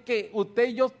situaciones que usted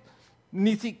y yo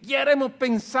ni siquiera hemos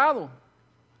pensado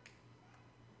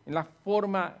en la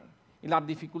forma y las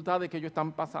dificultades que ellos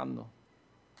están pasando.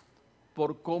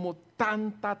 Por cómo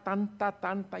tanta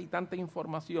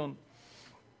información.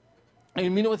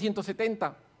 En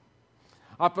 1970,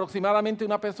 aproximadamente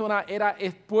una persona era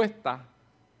expuesta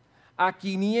a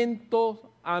 500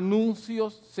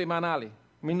 anuncios semanales.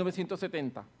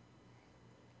 1970.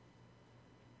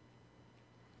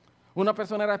 Una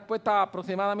persona era expuesta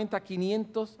aproximadamente a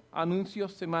 500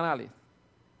 anuncios semanales.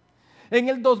 En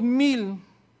el 2000,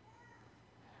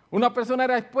 una persona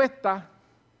era expuesta,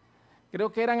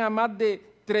 creo que eran a más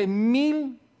de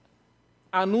 3,000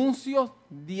 anuncios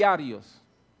diarios.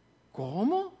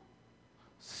 ¿Cómo?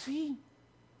 Sí.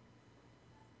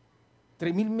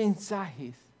 3,000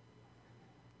 mensajes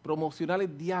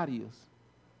promocionales diarios.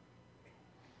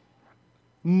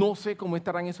 No sé cómo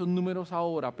estarán esos números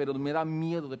ahora, pero me da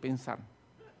miedo de pensar.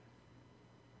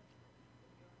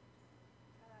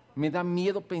 Me da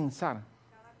miedo pensar.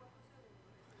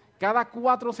 Cada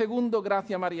 4 segundos,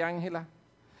 gracias María Ángela,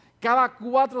 cada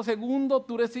 4 segundos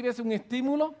tú recibes un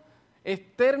estímulo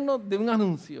externo de un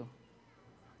anuncio.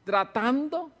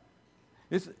 Tratando,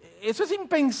 eso es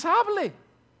impensable.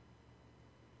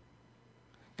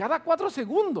 Cada 4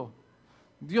 segundos.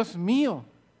 Dios mío.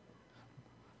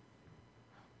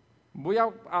 Voy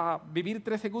a vivir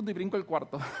 3 segundos y brinco el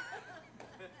cuarto.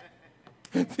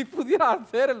 Si pudiera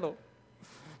hacerlo.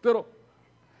 Pero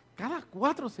cada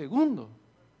 4 segundos.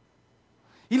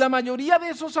 Y la mayoría de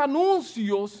esos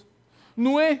anuncios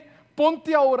no es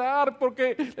ponte a orar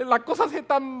porque las cosas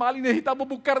están mal y necesitamos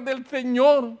buscar del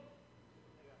Señor.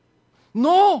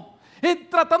 No, es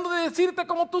tratando de decirte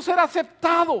cómo tú serás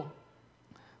aceptado.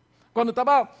 Cuando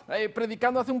estaba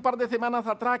predicando hace un par de semanas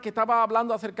atrás, que estaba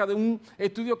hablando acerca de un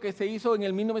estudio que se hizo en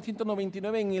el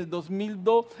 1999, en el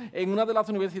 2002, en una de las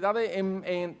universidades,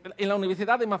 en la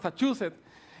Universidad de Massachusetts.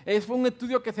 Fue un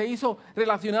estudio que se hizo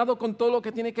relacionado con todo lo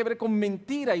que tiene que ver con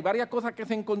mentira y varias cosas que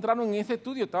se encontraron en ese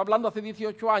estudio. Estaba hablando hace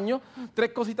 18 años,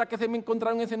 3 cositas que se me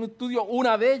encontraron en ese estudio.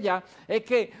 Una de ellas es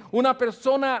que una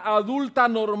persona adulta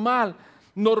normal,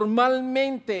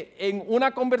 normalmente en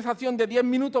una conversación de 10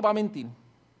 minutos va a mentir.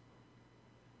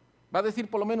 Va a decir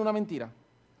por lo menos una mentira.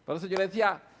 Por eso yo le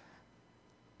decía,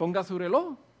 ponga su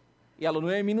reloj y a los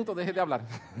 9 minutos deje de hablar.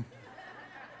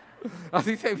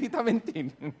 Así se evita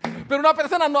mentir. Pero una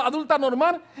persona adulta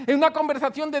normal, en una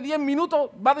conversación de 10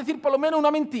 minutos, va a decir por lo menos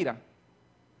una mentira.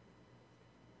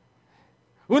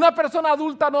 Una persona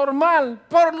adulta normal,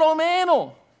 por lo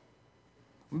menos,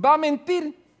 va a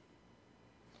mentir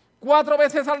 4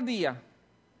 veces al día.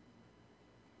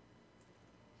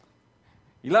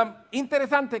 Y la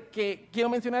interesante que quiero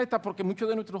mencionar esta porque muchos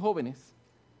de nuestros jóvenes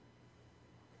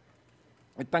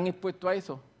están expuestos a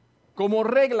eso. Como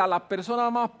regla, las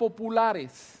personas más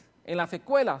populares en las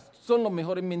escuelas son los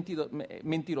mejores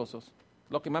mentirosos,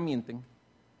 los que más mienten.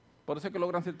 Por eso es que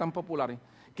logran ser tan populares.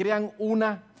 Crean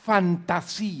una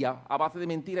fantasía a base de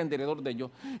mentira alrededor de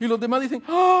ellos. Y los demás dicen,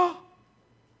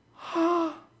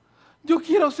 yo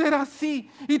quiero ser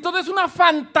así. Y todo es una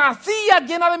fantasía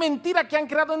llena de mentiras que han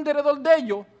creado alrededor de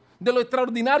ellos, de lo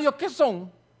extraordinarios que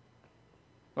son.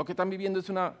 Lo que están viviendo es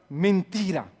una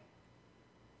mentira.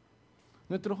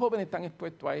 Nuestros jóvenes están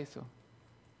expuestos a eso.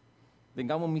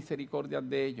 Tengamos misericordia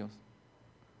de ellos.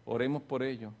 Oremos por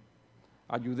ellos.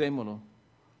 ayudémoslo,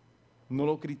 no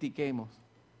lo critiquemos.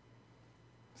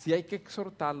 Si hay que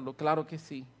exhortarlo, claro que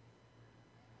sí,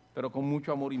 pero con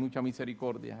mucho amor y mucha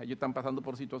misericordia. Ellos están pasando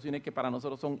por situaciones que para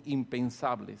nosotros son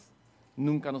impensables.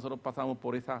 Nunca nosotros pasamos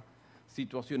por esas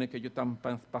situaciones que ellos están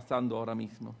pasando ahora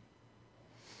mismo.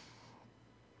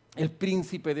 El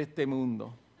príncipe de este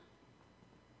mundo.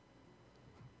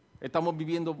 Estamos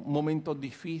viviendo momentos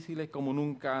difíciles como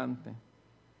nunca antes.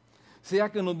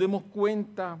 Sea que nos demos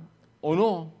cuenta o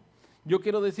no, yo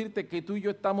quiero decirte que tú y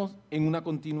yo estamos en una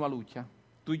continua lucha.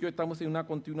 Tú y yo estamos en una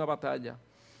continua batalla.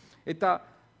 Esta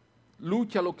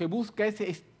lucha lo que busca es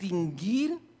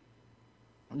extinguir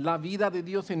la vida de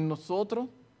Dios en nosotros,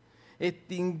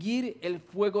 extinguir el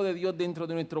fuego de Dios dentro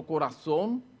de nuestro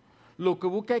corazón. Lo que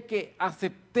busca es que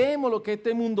aceptemos lo que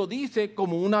este mundo dice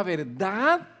como una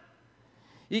verdad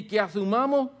y que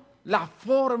asumamos la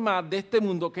forma de este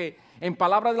mundo, que en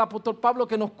palabras del apóstol Pablo,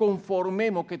 que nos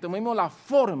conformemos, que tomemos la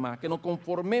forma, que nos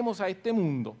conformemos a este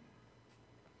mundo.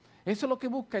 Eso es lo que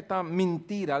busca esta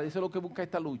mentira, eso es lo que busca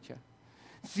esta lucha.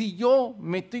 Si yo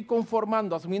me estoy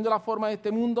conformando, asumiendo la forma de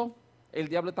este mundo, el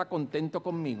diablo está contento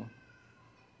conmigo.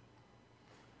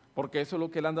 Porque eso es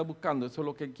lo que él anda buscando, eso es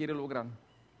lo que él quiere lograr.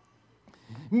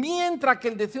 Mientras que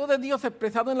el deseo de Dios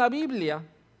expresado en la Biblia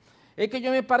es que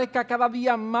yo me parezca cada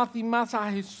día más y más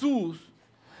a Jesús.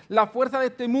 La fuerza de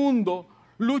este mundo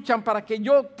luchan para que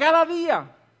yo cada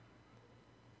día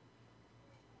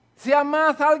sea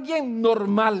más alguien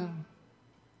normal.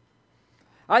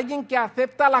 Alguien que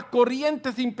acepta las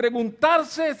corrientes sin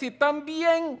preguntarse si están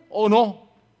bien o no.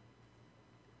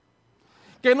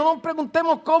 Que no nos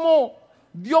preguntemos cómo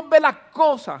Dios ve las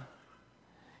cosas.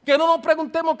 Que no nos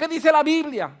preguntemos qué dice la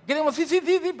Biblia. Que digamos, sí,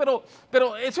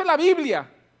 pero eso es la Biblia.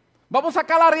 Vamos a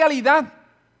sacar la realidad.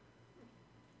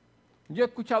 Yo he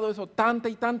escuchado eso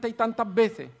tantas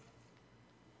veces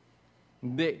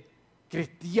de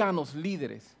cristianos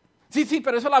líderes. Sí,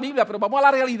 pero eso es la Biblia, pero vamos a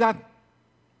la realidad.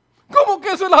 ¿Cómo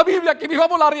que eso es la Biblia? Que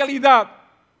vivamos la realidad.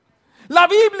 La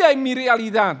Biblia es mi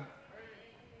realidad.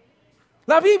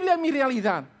 La Biblia es mi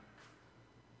realidad.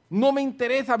 No me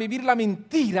interesa vivir la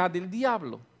mentira del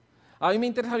diablo. A mí me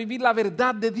interesa vivir la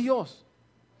verdad de Dios.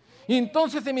 Y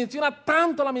entonces se menciona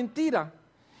tanto la mentira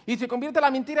y se convierte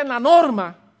la mentira en la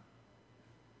norma.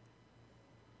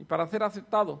 Y para ser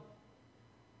aceptado.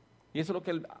 Y eso es lo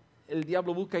que el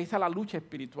diablo busca, esa es la lucha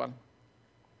espiritual.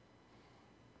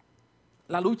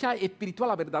 La lucha espiritual,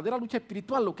 la verdadera lucha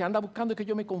espiritual, lo que anda buscando es que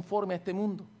yo me conforme a este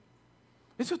mundo.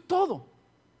 Eso es todo.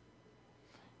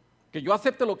 Que yo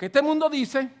acepte lo que este mundo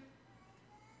dice,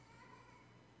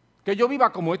 que yo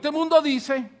viva como este mundo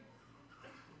dice,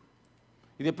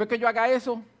 y después que yo haga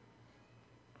eso,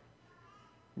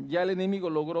 ya el enemigo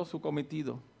logró su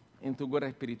cometido en tu guerra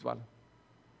espiritual.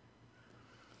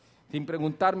 Sin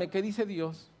preguntarme qué dice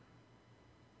Dios,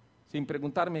 sin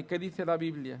preguntarme qué dice la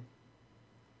Biblia,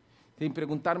 sin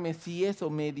preguntarme si eso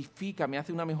me edifica, me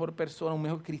hace una mejor persona, un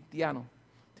mejor cristiano,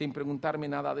 sin preguntarme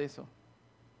nada de eso.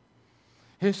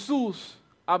 Jesús,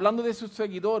 hablando de sus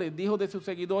seguidores, dijo de sus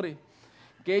seguidores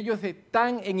que ellos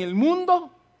están en el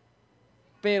mundo,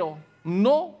 pero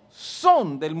no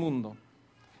son del mundo.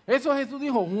 Eso Jesús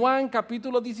dijo, Juan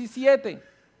capítulo 17.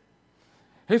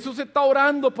 Jesús está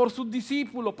orando por sus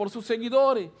discípulos, por sus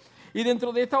seguidores. Y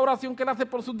dentro de esta oración que él hace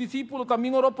por sus discípulos,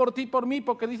 también oró por ti y por mí,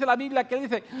 porque dice la Biblia que él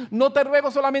dice, no te ruego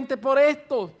solamente por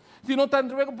estos, sino te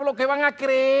ruego por lo que van a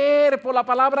creer, por la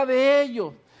palabra de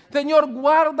ellos. Señor,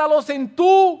 guárdalos en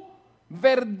tu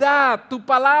verdad. Tu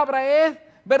palabra es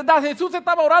verdad. Jesús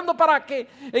estaba orando para que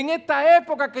en esta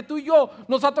época que tú y yo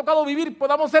nos ha tocado vivir,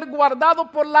 podamos ser guardados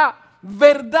por la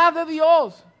verdad de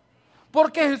Dios.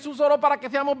 Porque Jesús oró para que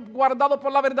seamos guardados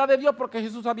por la verdad de Dios, porque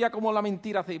Jesús sabía cómo la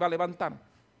mentira se iba a levantar.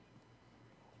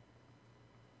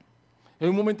 En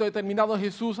un momento determinado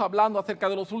Jesús hablando acerca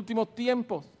de los últimos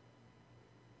tiempos.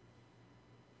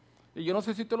 Y yo no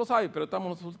sé si usted lo sabe, pero estamos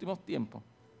en los últimos tiempos.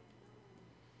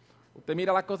 Usted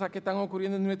mira las cosas que están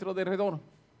ocurriendo en nuestro alrededor.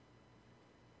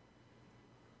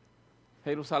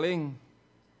 Jerusalén,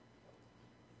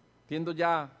 siendo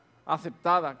ya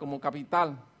aceptada como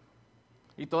capital.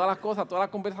 Y todas las cosas, todas las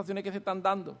conversaciones que se están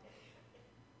dando.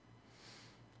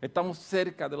 Estamos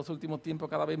cerca de los últimos tiempos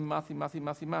cada vez más y más y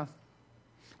más y más.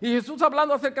 Y Jesús,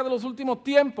 hablando acerca de los últimos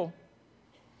tiempos,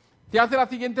 te hace la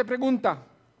siguiente pregunta.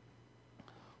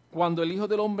 Cuando el Hijo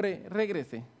del Hombre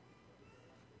regrese,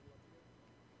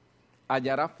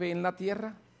 ¿hallará fe en la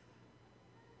tierra?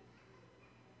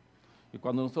 Y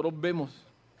cuando nosotros vemos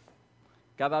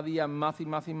cada día más y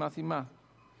más y más y más,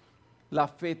 la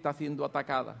fe está siendo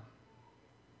atacada.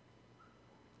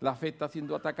 La fe está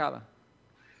siendo atacada.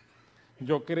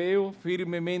 Yo creo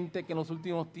firmemente que en los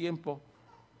últimos tiempos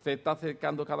se está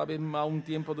acercando cada vez más a un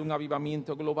tiempo de un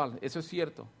avivamiento global. Eso es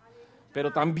cierto.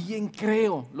 Pero también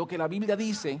creo lo que la Biblia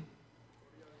dice.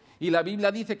 Y la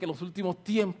Biblia dice que en los últimos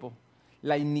tiempos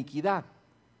la iniquidad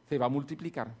se va a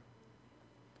multiplicar.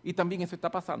 Y también eso está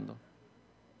pasando.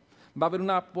 Va a haber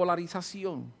una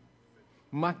polarización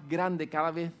más grande,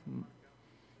 cada vez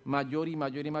mayor y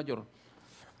mayor y mayor.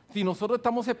 Si nosotros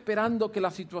estamos esperando que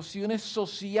las situaciones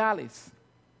sociales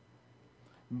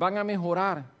van a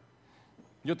mejorar,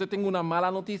 yo te tengo una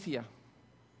mala noticia.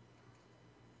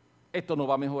 Esto no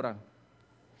va a mejorar.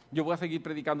 Yo voy a seguir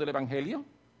predicando el Evangelio.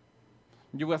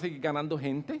 Yo voy a seguir ganando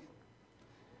gente.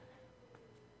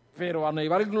 Pero a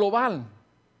nivel global,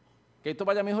 que esto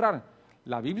vaya a mejorar,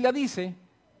 la Biblia dice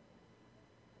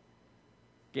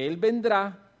que Él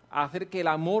vendrá a hacer que el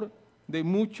amor de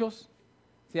muchos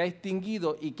sea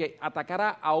extinguido y que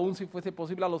atacará aún si fuese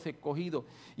posible a los escogidos.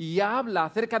 Y habla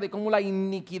acerca de cómo la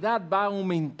iniquidad va a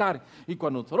aumentar. Y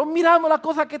cuando nosotros miramos las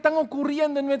cosas que están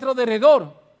ocurriendo en nuestro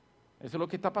alrededor, eso es lo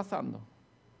que está pasando.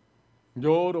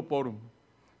 Yo oro por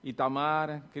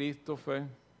Itamar, Christopher,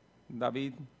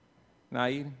 David,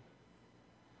 Nair,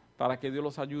 para que Dios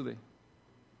los ayude,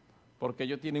 porque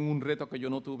ellos tienen un reto que yo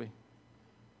no tuve.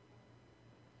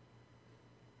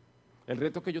 El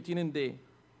reto que ellos tienen de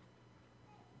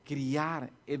criar,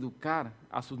 educar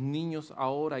a sus niños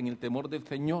ahora en el temor del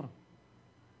Señor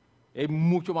es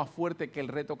mucho más fuerte que el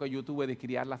reto que yo tuve de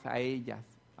criarlas a ellas,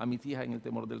 a mis hijas en el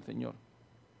temor del Señor.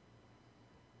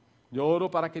 Yo oro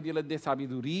para que Dios les dé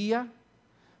sabiduría,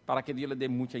 para que Dios les dé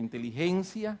mucha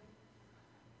inteligencia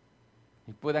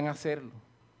y puedan hacerlo,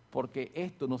 porque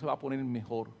esto no se va a poner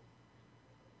mejor.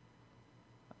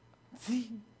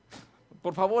 Sí,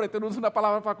 por favor, esto no es una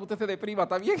palabra para que usted se deprima,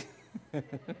 ¿está bien?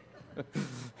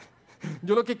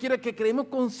 Yo lo que quiero es que creemos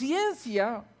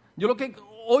conciencia.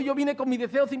 Hoy yo vine con mi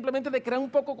deseo simplemente de crear un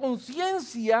poco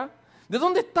conciencia de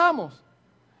dónde estamos.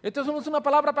 Esto no es una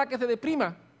palabra para que se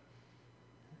deprima.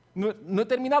 No he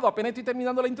terminado, apenas estoy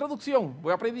terminando la introducción.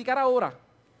 Voy a predicar ahora.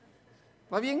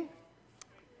 ¿Está bien?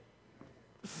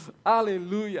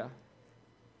 Aleluya.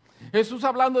 Jesús,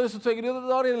 hablando de sus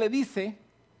seguidores, le dice: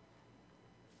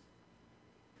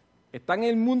 están en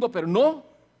el mundo, pero no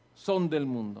son del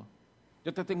mundo.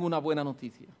 Yo te tengo una buena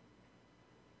noticia.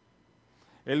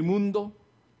 El mundo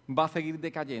va a seguir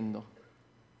decayendo.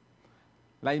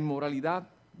 La inmoralidad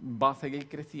va a seguir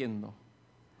creciendo.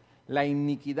 La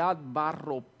iniquidad va a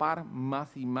arropar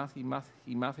más y más y más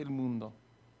y más el mundo.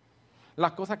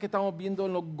 Las cosas que estamos viendo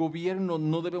en los gobiernos,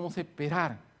 no debemos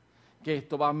esperar que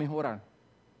esto va a mejorar.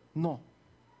 No.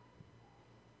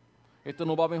 Esto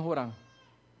no va a mejorar.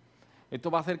 Esto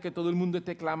va a hacer que todo el mundo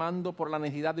esté clamando por la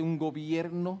necesidad de un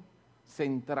gobierno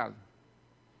central,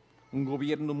 un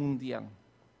gobierno mundial.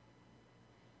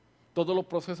 Todos los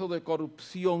procesos de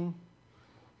corrupción,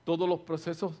 todos los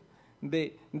procesos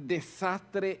de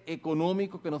desastre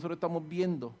económico que nosotros estamos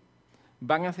viendo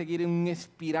van a seguir en un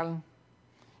espiral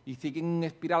y siguen en un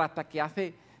espiral hasta que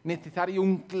hace necesario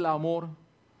un clamor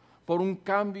por un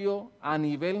cambio a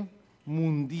nivel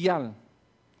mundial.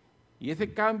 Y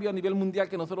ese cambio a nivel mundial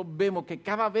que nosotros vemos que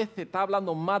cada vez se está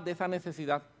hablando más de esa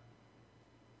necesidad.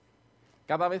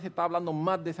 Cada vez se está hablando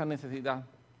más de esa necesidad.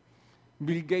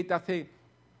 Bill Gates hace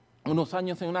unos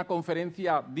años en una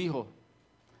conferencia dijo,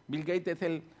 Bill Gates es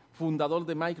el fundador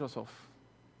de Microsoft,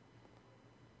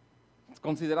 es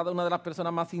considerada una de las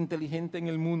personas más inteligentes en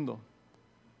el mundo.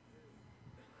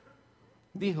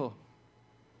 Dijo,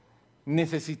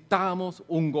 necesitamos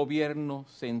un gobierno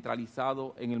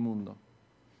centralizado en el mundo.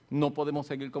 No podemos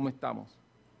seguir como estamos.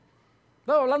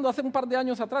 Estaba hablando hace un par de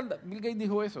años atrás, Bill Gates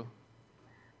dijo eso.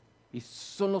 Y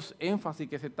son los énfasis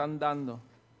que se están dando.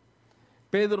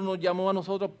 Pedro nos llamó a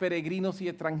nosotros peregrinos y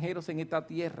extranjeros en esta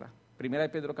tierra. Primera de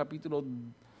Pedro capítulo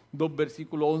 2,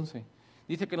 versículo 11.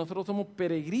 Dice que nosotros somos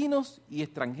peregrinos y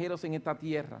extranjeros en esta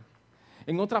tierra.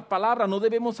 En otras palabras, no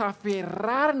debemos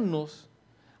aferrarnos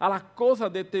a las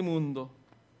cosas de este mundo.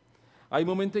 Hay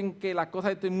momentos en que las cosas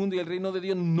de este mundo y el reino de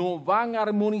Dios no van a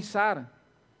armonizar.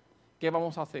 ¿Qué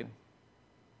vamos a hacer?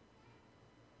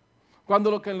 Cuando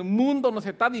lo que el mundo nos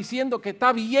está diciendo que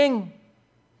está bien,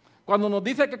 cuando nos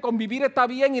dice que convivir está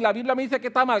bien y la Biblia me dice que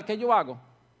está mal, ¿qué yo hago?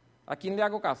 ¿A quién le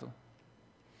hago caso?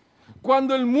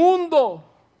 Cuando el mundo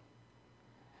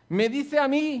me dice a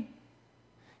mí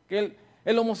que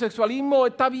el homosexualismo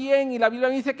está bien y la Biblia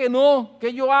me dice que no,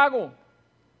 ¿qué yo hago?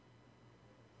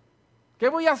 ¿Qué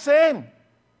voy a hacer?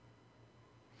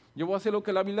 Yo voy a hacer lo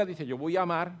que la Biblia dice, yo voy a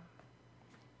amar,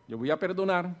 yo voy a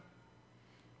perdonar,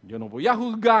 yo no voy a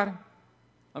juzgar,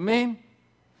 amén.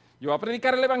 Yo voy a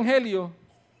predicar el Evangelio,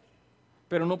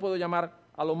 pero no puedo llamar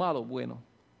a lo malo bueno,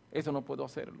 eso no puedo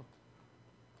hacerlo.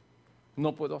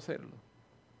 No puedo hacerlo.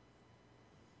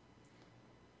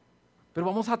 Pero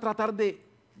vamos a tratar de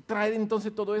traer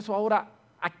entonces todo eso ahora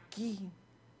aquí,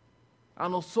 a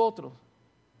nosotros,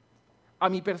 a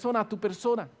mi persona, a tu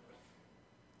persona.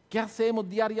 ¿Qué hacemos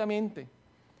diariamente?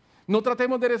 No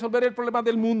tratemos de resolver el problema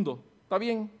del mundo, ¿está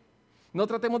bien? No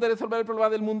tratemos de resolver el problema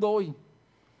del mundo hoy.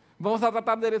 Vamos a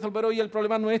tratar de resolver hoy el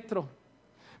problema nuestro.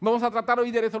 Vamos a tratar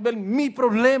hoy de resolver mi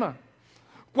problema.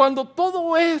 Cuando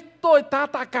todo esto está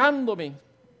atacándome,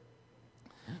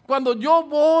 cuando yo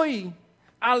voy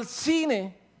al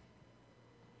cine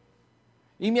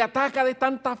y me ataca de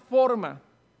tanta forma,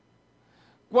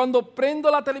 cuando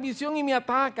prendo la televisión y me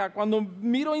ataca, cuando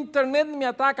miro internet me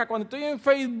ataca, cuando estoy en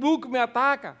Facebook me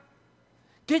ataca,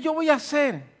 ¿qué yo voy a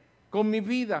hacer con mi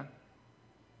vida?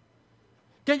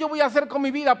 ¿Qué yo voy a hacer con mi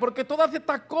vida? Porque todas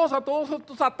estas cosas, todos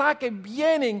estos ataques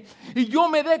vienen y yo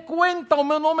me dé cuenta o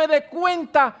no me dé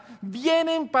cuenta,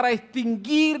 vienen para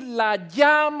extinguir la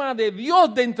llama de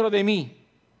Dios dentro de mí.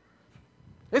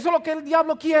 Eso es lo que el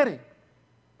diablo quiere.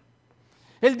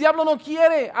 El diablo no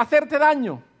quiere hacerte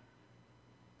daño.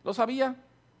 ¿Lo sabía?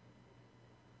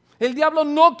 El diablo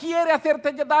no quiere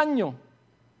hacerte daño.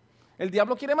 El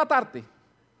diablo quiere matarte.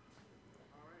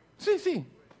 Sí, sí.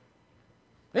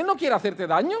 Él no quiere hacerte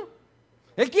daño.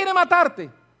 Él quiere matarte.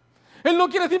 Él no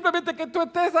quiere simplemente que tú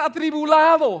estés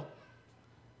atribulado.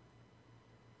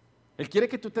 Él quiere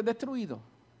que tú estés destruido.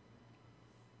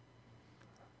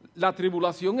 La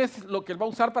tribulación es lo que él va a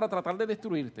usar para tratar de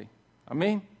destruirte.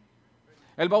 Amén.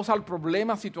 Él va a usar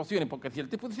problemas, situaciones, porque si él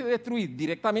te pudiese destruir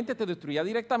directamente, te destruiría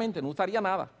directamente, no usaría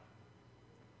nada.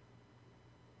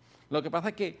 Lo que pasa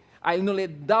es que a él no le he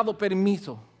dado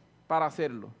permiso para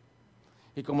hacerlo.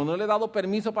 Y como no le he dado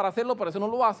permiso para hacerlo, por eso no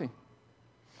lo hace.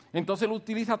 Entonces él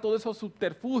utiliza todos esos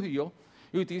subterfugios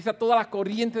y utiliza todas las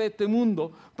corrientes de este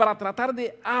mundo para tratar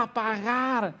de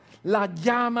apagar la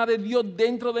llama de Dios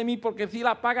dentro de mí, porque si él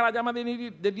apaga la llama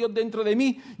de Dios dentro de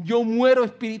mí, yo muero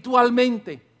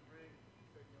espiritualmente.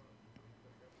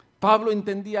 Pablo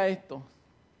entendía esto.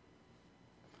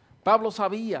 Pablo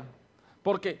sabía,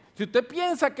 porque si usted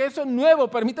piensa que eso es nuevo,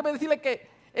 permítame decirle que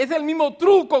es el mismo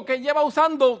truco que lleva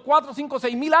usando 4, 5,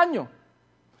 6 mil años.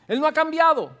 Él no ha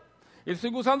cambiado. Él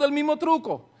sigue usando el mismo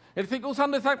truco. Él sigue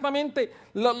usando exactamente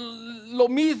lo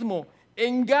mismo.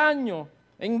 Engaño.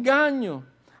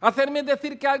 Hacerme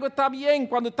decir que algo está bien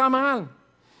cuando está mal.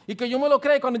 Y que yo me lo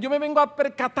creo. Cuando yo me vengo a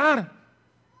percatar,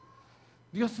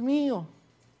 Dios mío,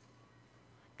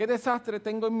 qué desastre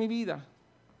tengo en mi vida.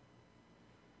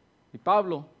 Y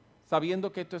Pablo,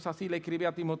 sabiendo que esto es así, le escribe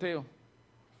a Timoteo.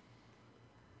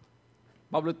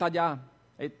 Pablo está ya,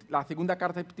 la segunda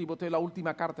carta de Timoteo es la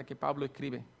última carta que Pablo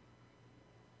escribe.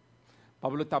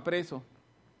 Pablo está preso.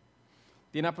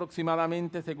 Tiene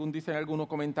aproximadamente, según dicen algunos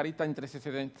comentaristas, entre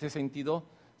 62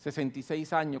 y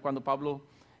 66 años cuando Pablo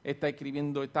está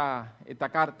escribiendo esta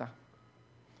carta.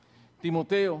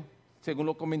 Timoteo, según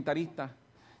los comentaristas,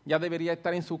 ya debería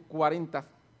estar en sus 40.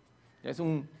 Ya es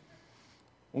un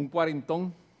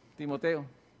cuarentón, Timoteo.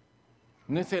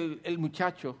 No es el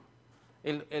muchacho,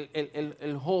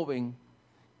 el joven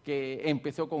que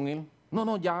empezó con él.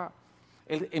 No, ya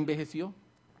él envejeció.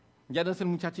 Ya no es el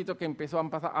muchachito que empezó, han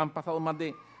pasado más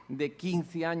de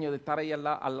 15 años de estar ahí al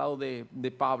lado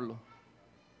de Pablo.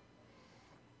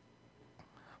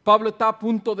 Pablo está a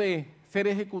punto de ser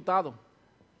ejecutado.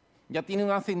 Ya tiene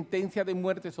una sentencia de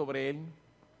muerte sobre él.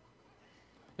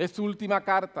 Es su última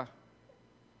carta.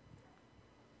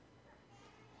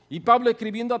 Y Pablo,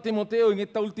 escribiendo a Timoteo en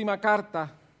esta última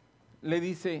carta, le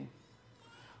dice: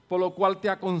 por lo cual te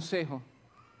aconsejo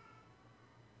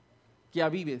que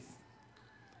avives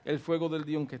el fuego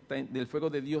del fuego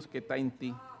de Dios que está en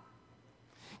ti.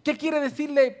 ¿Qué quiere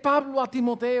decirle Pablo a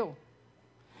Timoteo?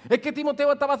 ¿Es que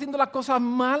Timoteo estaba haciendo las cosas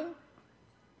mal?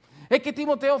 ¿Es que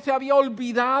Timoteo se había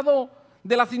olvidado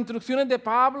de las instrucciones de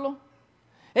Pablo?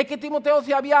 ¿Es que Timoteo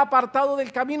se había apartado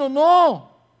del camino?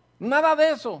 No, nada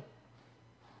de eso.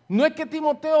 No es que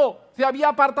Timoteo se había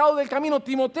apartado del camino,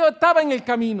 Timoteo estaba en el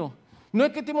camino. No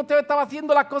es que Timoteo estaba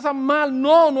haciendo las cosas mal,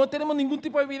 no tenemos ningún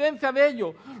tipo de evidencia de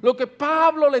ello. Lo que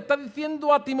Pablo le está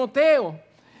diciendo a Timoteo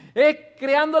es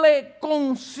creándole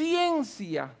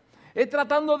conciencia, es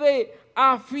tratando de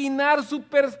afinar su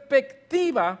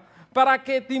perspectiva para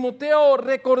que Timoteo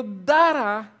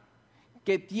recordara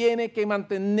que tiene que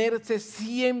mantenerse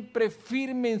siempre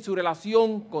firme en su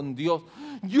relación con Dios.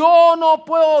 Yo no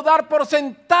puedo dar por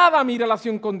sentada mi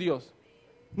relación con Dios.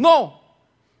 No.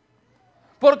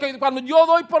 Porque cuando yo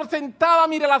doy por sentada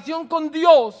mi relación con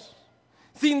Dios,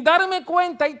 sin darme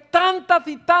cuenta, hay tantas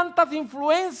y tantas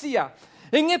influencias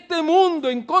en este mundo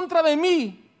en contra de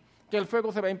mí, que el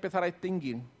fuego se va a empezar a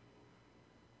extinguir.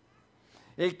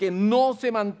 El que no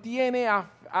se mantiene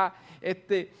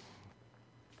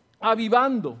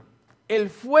avivando el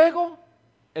fuego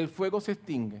se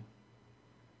extingue.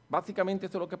 Básicamente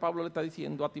eso es lo que Pablo le está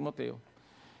diciendo a Timoteo.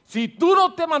 Si tú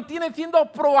no te mantienes siendo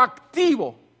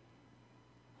proactivo,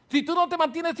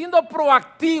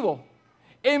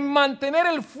 en mantener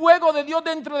el fuego de Dios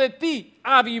dentro de ti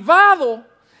avivado,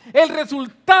 el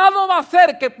resultado va a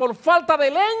ser que por falta de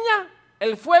leña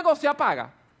el fuego se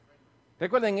apaga.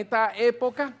 Recuerden, en esta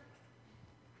época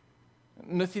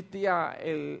no existía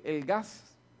el gas.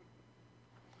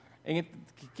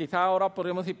 Quizás ahora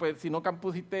podríamos decir, pues si no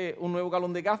pusiste un nuevo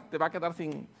galón de gas, te va a quedar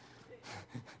sin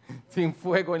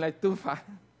fuego en la estufa.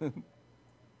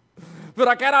 Pero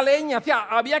acá era leña, o sea,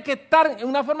 había que estar en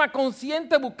una forma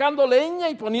consciente buscando leña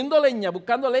y poniendo leña,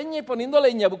 buscando leña y poniendo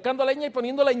leña, buscando leña y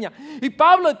poniendo leña. Y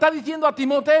Pablo está diciendo a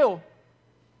Timoteo,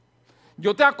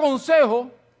 yo te aconsejo,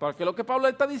 porque es lo que Pablo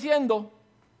está diciendo,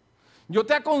 yo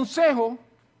te aconsejo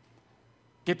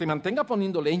que te mantengas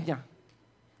poniendo leña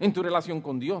en tu relación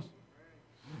con Dios.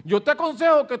 Yo te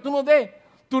aconsejo que tú no des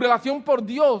tu relación con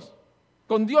Dios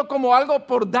como algo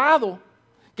por dado,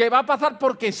 que va a pasar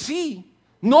porque sí.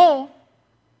 No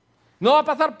va a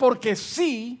pasar porque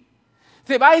sí.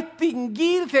 Se va a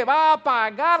extinguir, se va a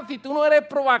apagar si tú no eres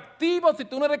proactivo, si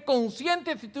tú no eres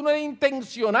consciente, si tú no eres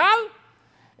intencional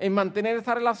en mantener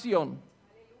esa relación.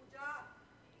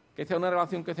 Que sea una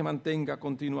relación que se mantenga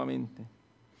continuamente.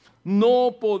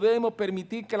 No podemos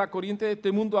permitir que la corriente de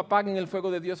este mundo apaguen el fuego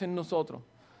de Dios en nosotros.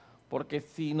 Porque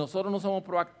si nosotros no somos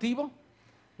proactivos,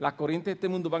 las corrientes de este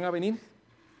mundo van a venir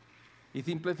y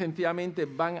simple y sencillamente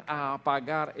van a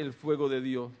apagar el fuego de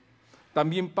Dios.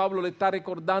 También Pablo le está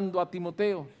recordando a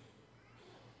Timoteo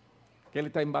que él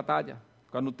está en batalla.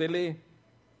 Cuando usted lee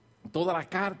toda la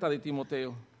carta de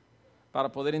Timoteo,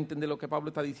 para poder entender lo que Pablo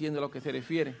está diciendo, a lo que se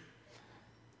refiere,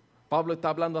 Pablo está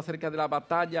hablando acerca de la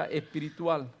batalla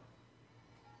espiritual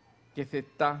que se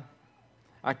está.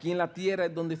 Aquí en la tierra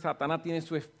es donde Satanás tiene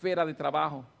su esfera de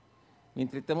trabajo.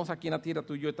 Mientras estemos aquí en la tierra,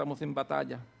 tú y yo estamos en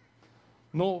batalla.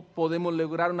 No podemos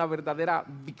lograr una verdadera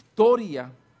victoria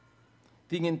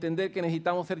sin entender que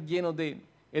necesitamos ser llenos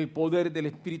del poder del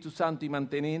Espíritu Santo y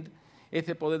mantener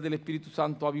ese poder del Espíritu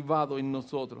Santo avivado en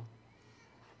nosotros.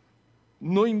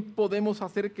 No podemos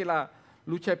hacer que la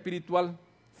lucha espiritual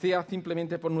sea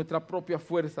simplemente por nuestra propia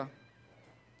fuerza,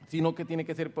 sino que tiene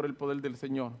que ser por el poder del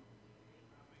Señor.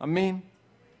 Amén.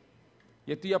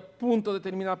 Y estoy a punto de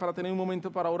terminar para tener un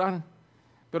momento para orar,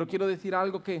 pero quiero decir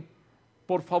algo que,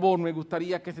 por favor, me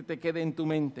gustaría que se te quede en tu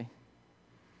mente.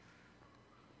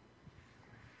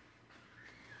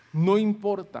 No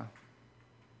importa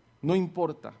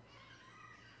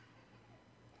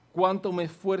cuánto me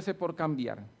esfuerce por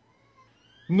cambiar.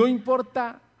 No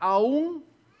importa aún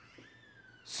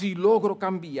si logro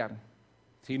cambiar.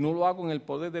 Si no lo hago en el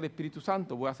poder del Espíritu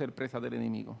Santo, voy a ser presa del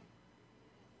enemigo.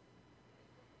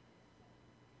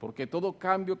 Porque todo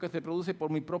cambio que se produce por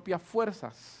mis propias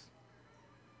fuerzas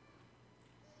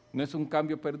no es un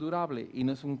cambio perdurable y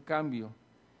no es un cambio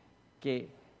que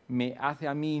me hace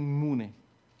a mí inmune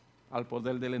al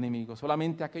poder del enemigo.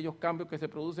 Solamente aquellos cambios que se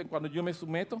producen cuando yo me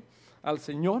someto al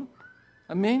Señor.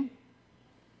 Amén.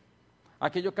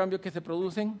 Aquellos cambios que se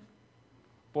producen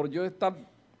por yo estar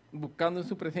buscando en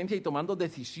su presencia y tomando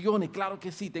decisiones. Claro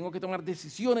que sí, tengo que tomar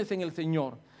decisiones en el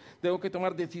Señor. Tengo que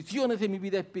tomar decisiones en mi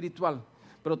vida espiritual.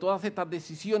 Pero todas estas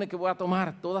decisiones que voy a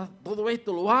tomar, todo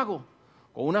esto lo hago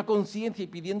con una conciencia y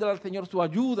pidiéndole al Señor su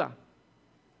ayuda.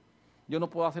 Yo no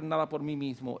puedo hacer nada por mí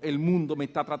mismo. El mundo me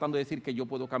está tratando de decir que yo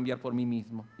puedo cambiar por mí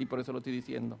mismo. Y por eso lo estoy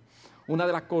diciendo. Una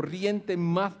de las corrientes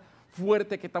más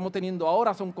fuertes que estamos teniendo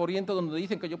ahora son corrientes donde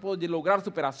dicen que yo puedo lograr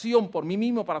superación por mí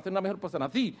mismo para ser una mejor persona.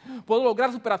 Sí, puedo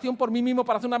lograr superación por mí mismo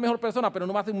para ser una mejor persona, pero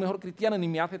no me hace un mejor cristiano ni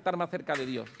me hace estar más cerca de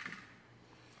Dios.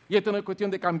 Y esto no es cuestión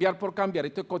de cambiar por cambiar,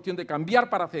 esto es cuestión de cambiar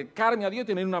para acercarme a Dios y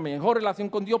tener una mejor relación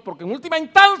con Dios, porque en última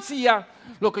instancia,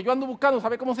 lo que yo ando buscando,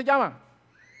 ¿sabe cómo se llama?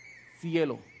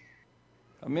 Cielo.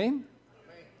 Amén.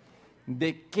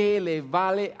 ¿De qué le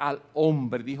vale al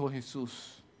hombre, dijo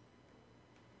Jesús,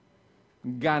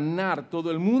 ganar todo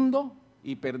el mundo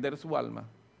y perder su alma?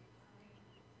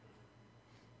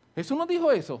 Jesús no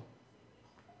dijo eso.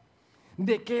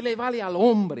 ¿De qué le vale al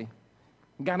hombre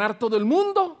ganar todo el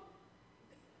mundo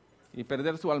y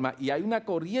perder su alma? Y hay una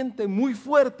corriente muy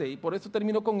fuerte, y por eso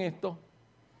termino con esto.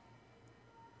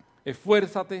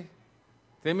 Esfuérzate,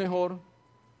 sé mejor,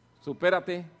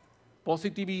 supérate,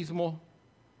 positivismo,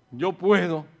 yo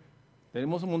puedo.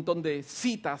 Tenemos un montón de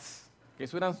citas que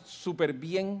suenan súper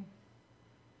bien,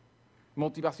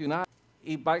 motivacionales,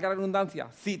 y valga la redundancia,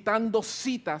 citando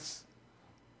citas,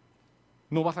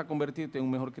 no vas a convertirte en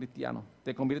un mejor cristiano.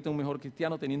 Te conviertes en un mejor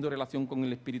cristiano teniendo relación con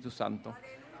el Espíritu Santo.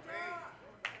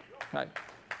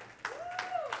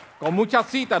 Con muchas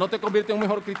citas no te convierte en un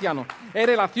mejor cristiano. Es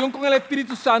relación con el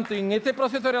Espíritu Santo, y en ese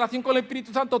proceso de relación con el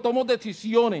Espíritu Santo tomo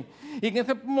decisiones. Y en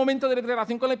ese momento de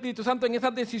relación con el Espíritu Santo, en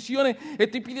esas decisiones,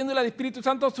 estoy pidiéndole al Espíritu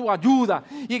Santo su ayuda.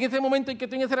 Y en ese momento en que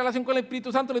estoy en esa relación con el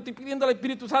Espíritu Santo, le estoy pidiendo al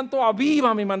Espíritu Santo,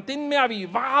 avívame, manténme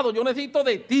avivado, yo necesito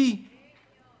de ti.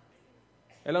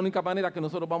 Es la única manera que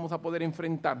nosotros vamos a poder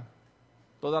enfrentar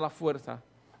toda la fuerza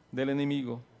del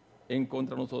enemigo en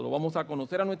contra de nosotros. Vamos a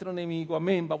conocer a nuestro enemigo,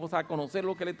 amén. Vamos a conocer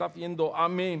lo que él está haciendo,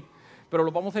 amén. Pero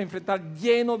lo vamos a enfrentar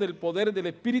lleno del poder del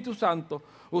Espíritu Santo,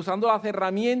 usando las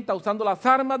herramientas, usando las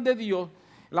armas de Dios,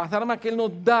 las armas que Él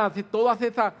nos da. Si toda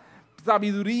esa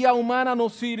sabiduría humana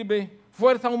nos sirve,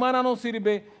 fuerza humana nos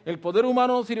sirve, el poder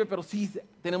humano nos sirve, pero sí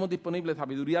tenemos disponible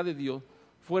sabiduría de Dios,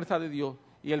 fuerza de Dios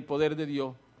y el poder de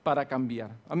Dios para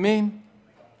cambiar. Amén.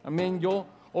 Amén. Yo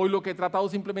hoy lo que he tratado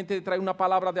simplemente de traer una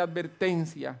palabra de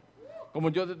advertencia. Como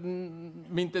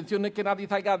mi intención no es que nadie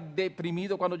salga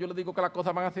deprimido cuando yo le digo que las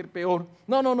cosas van a ser peor.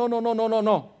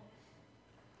 No.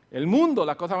 El mundo,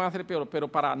 las cosas van a ser peor, pero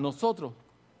para nosotros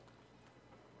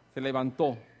se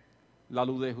levantó la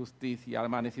luz de justicia, ha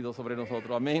amanecido sobre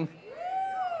nosotros. Amén.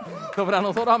 Sobre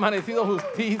nosotros ha amanecido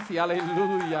justicia,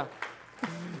 aleluya.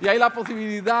 Y hay la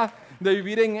posibilidad de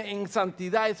vivir en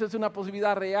santidad, eso es una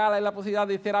posibilidad real, hay la posibilidad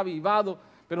de ser avivado,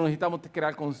 pero necesitamos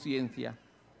crear conciencia.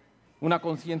 Una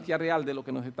conciencia real de lo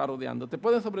que nos está rodeando. Te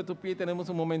pones sobre tus pies y tenemos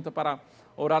un momento para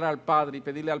orar al Padre y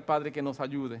pedirle al Padre que nos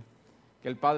ayude. Que el Padre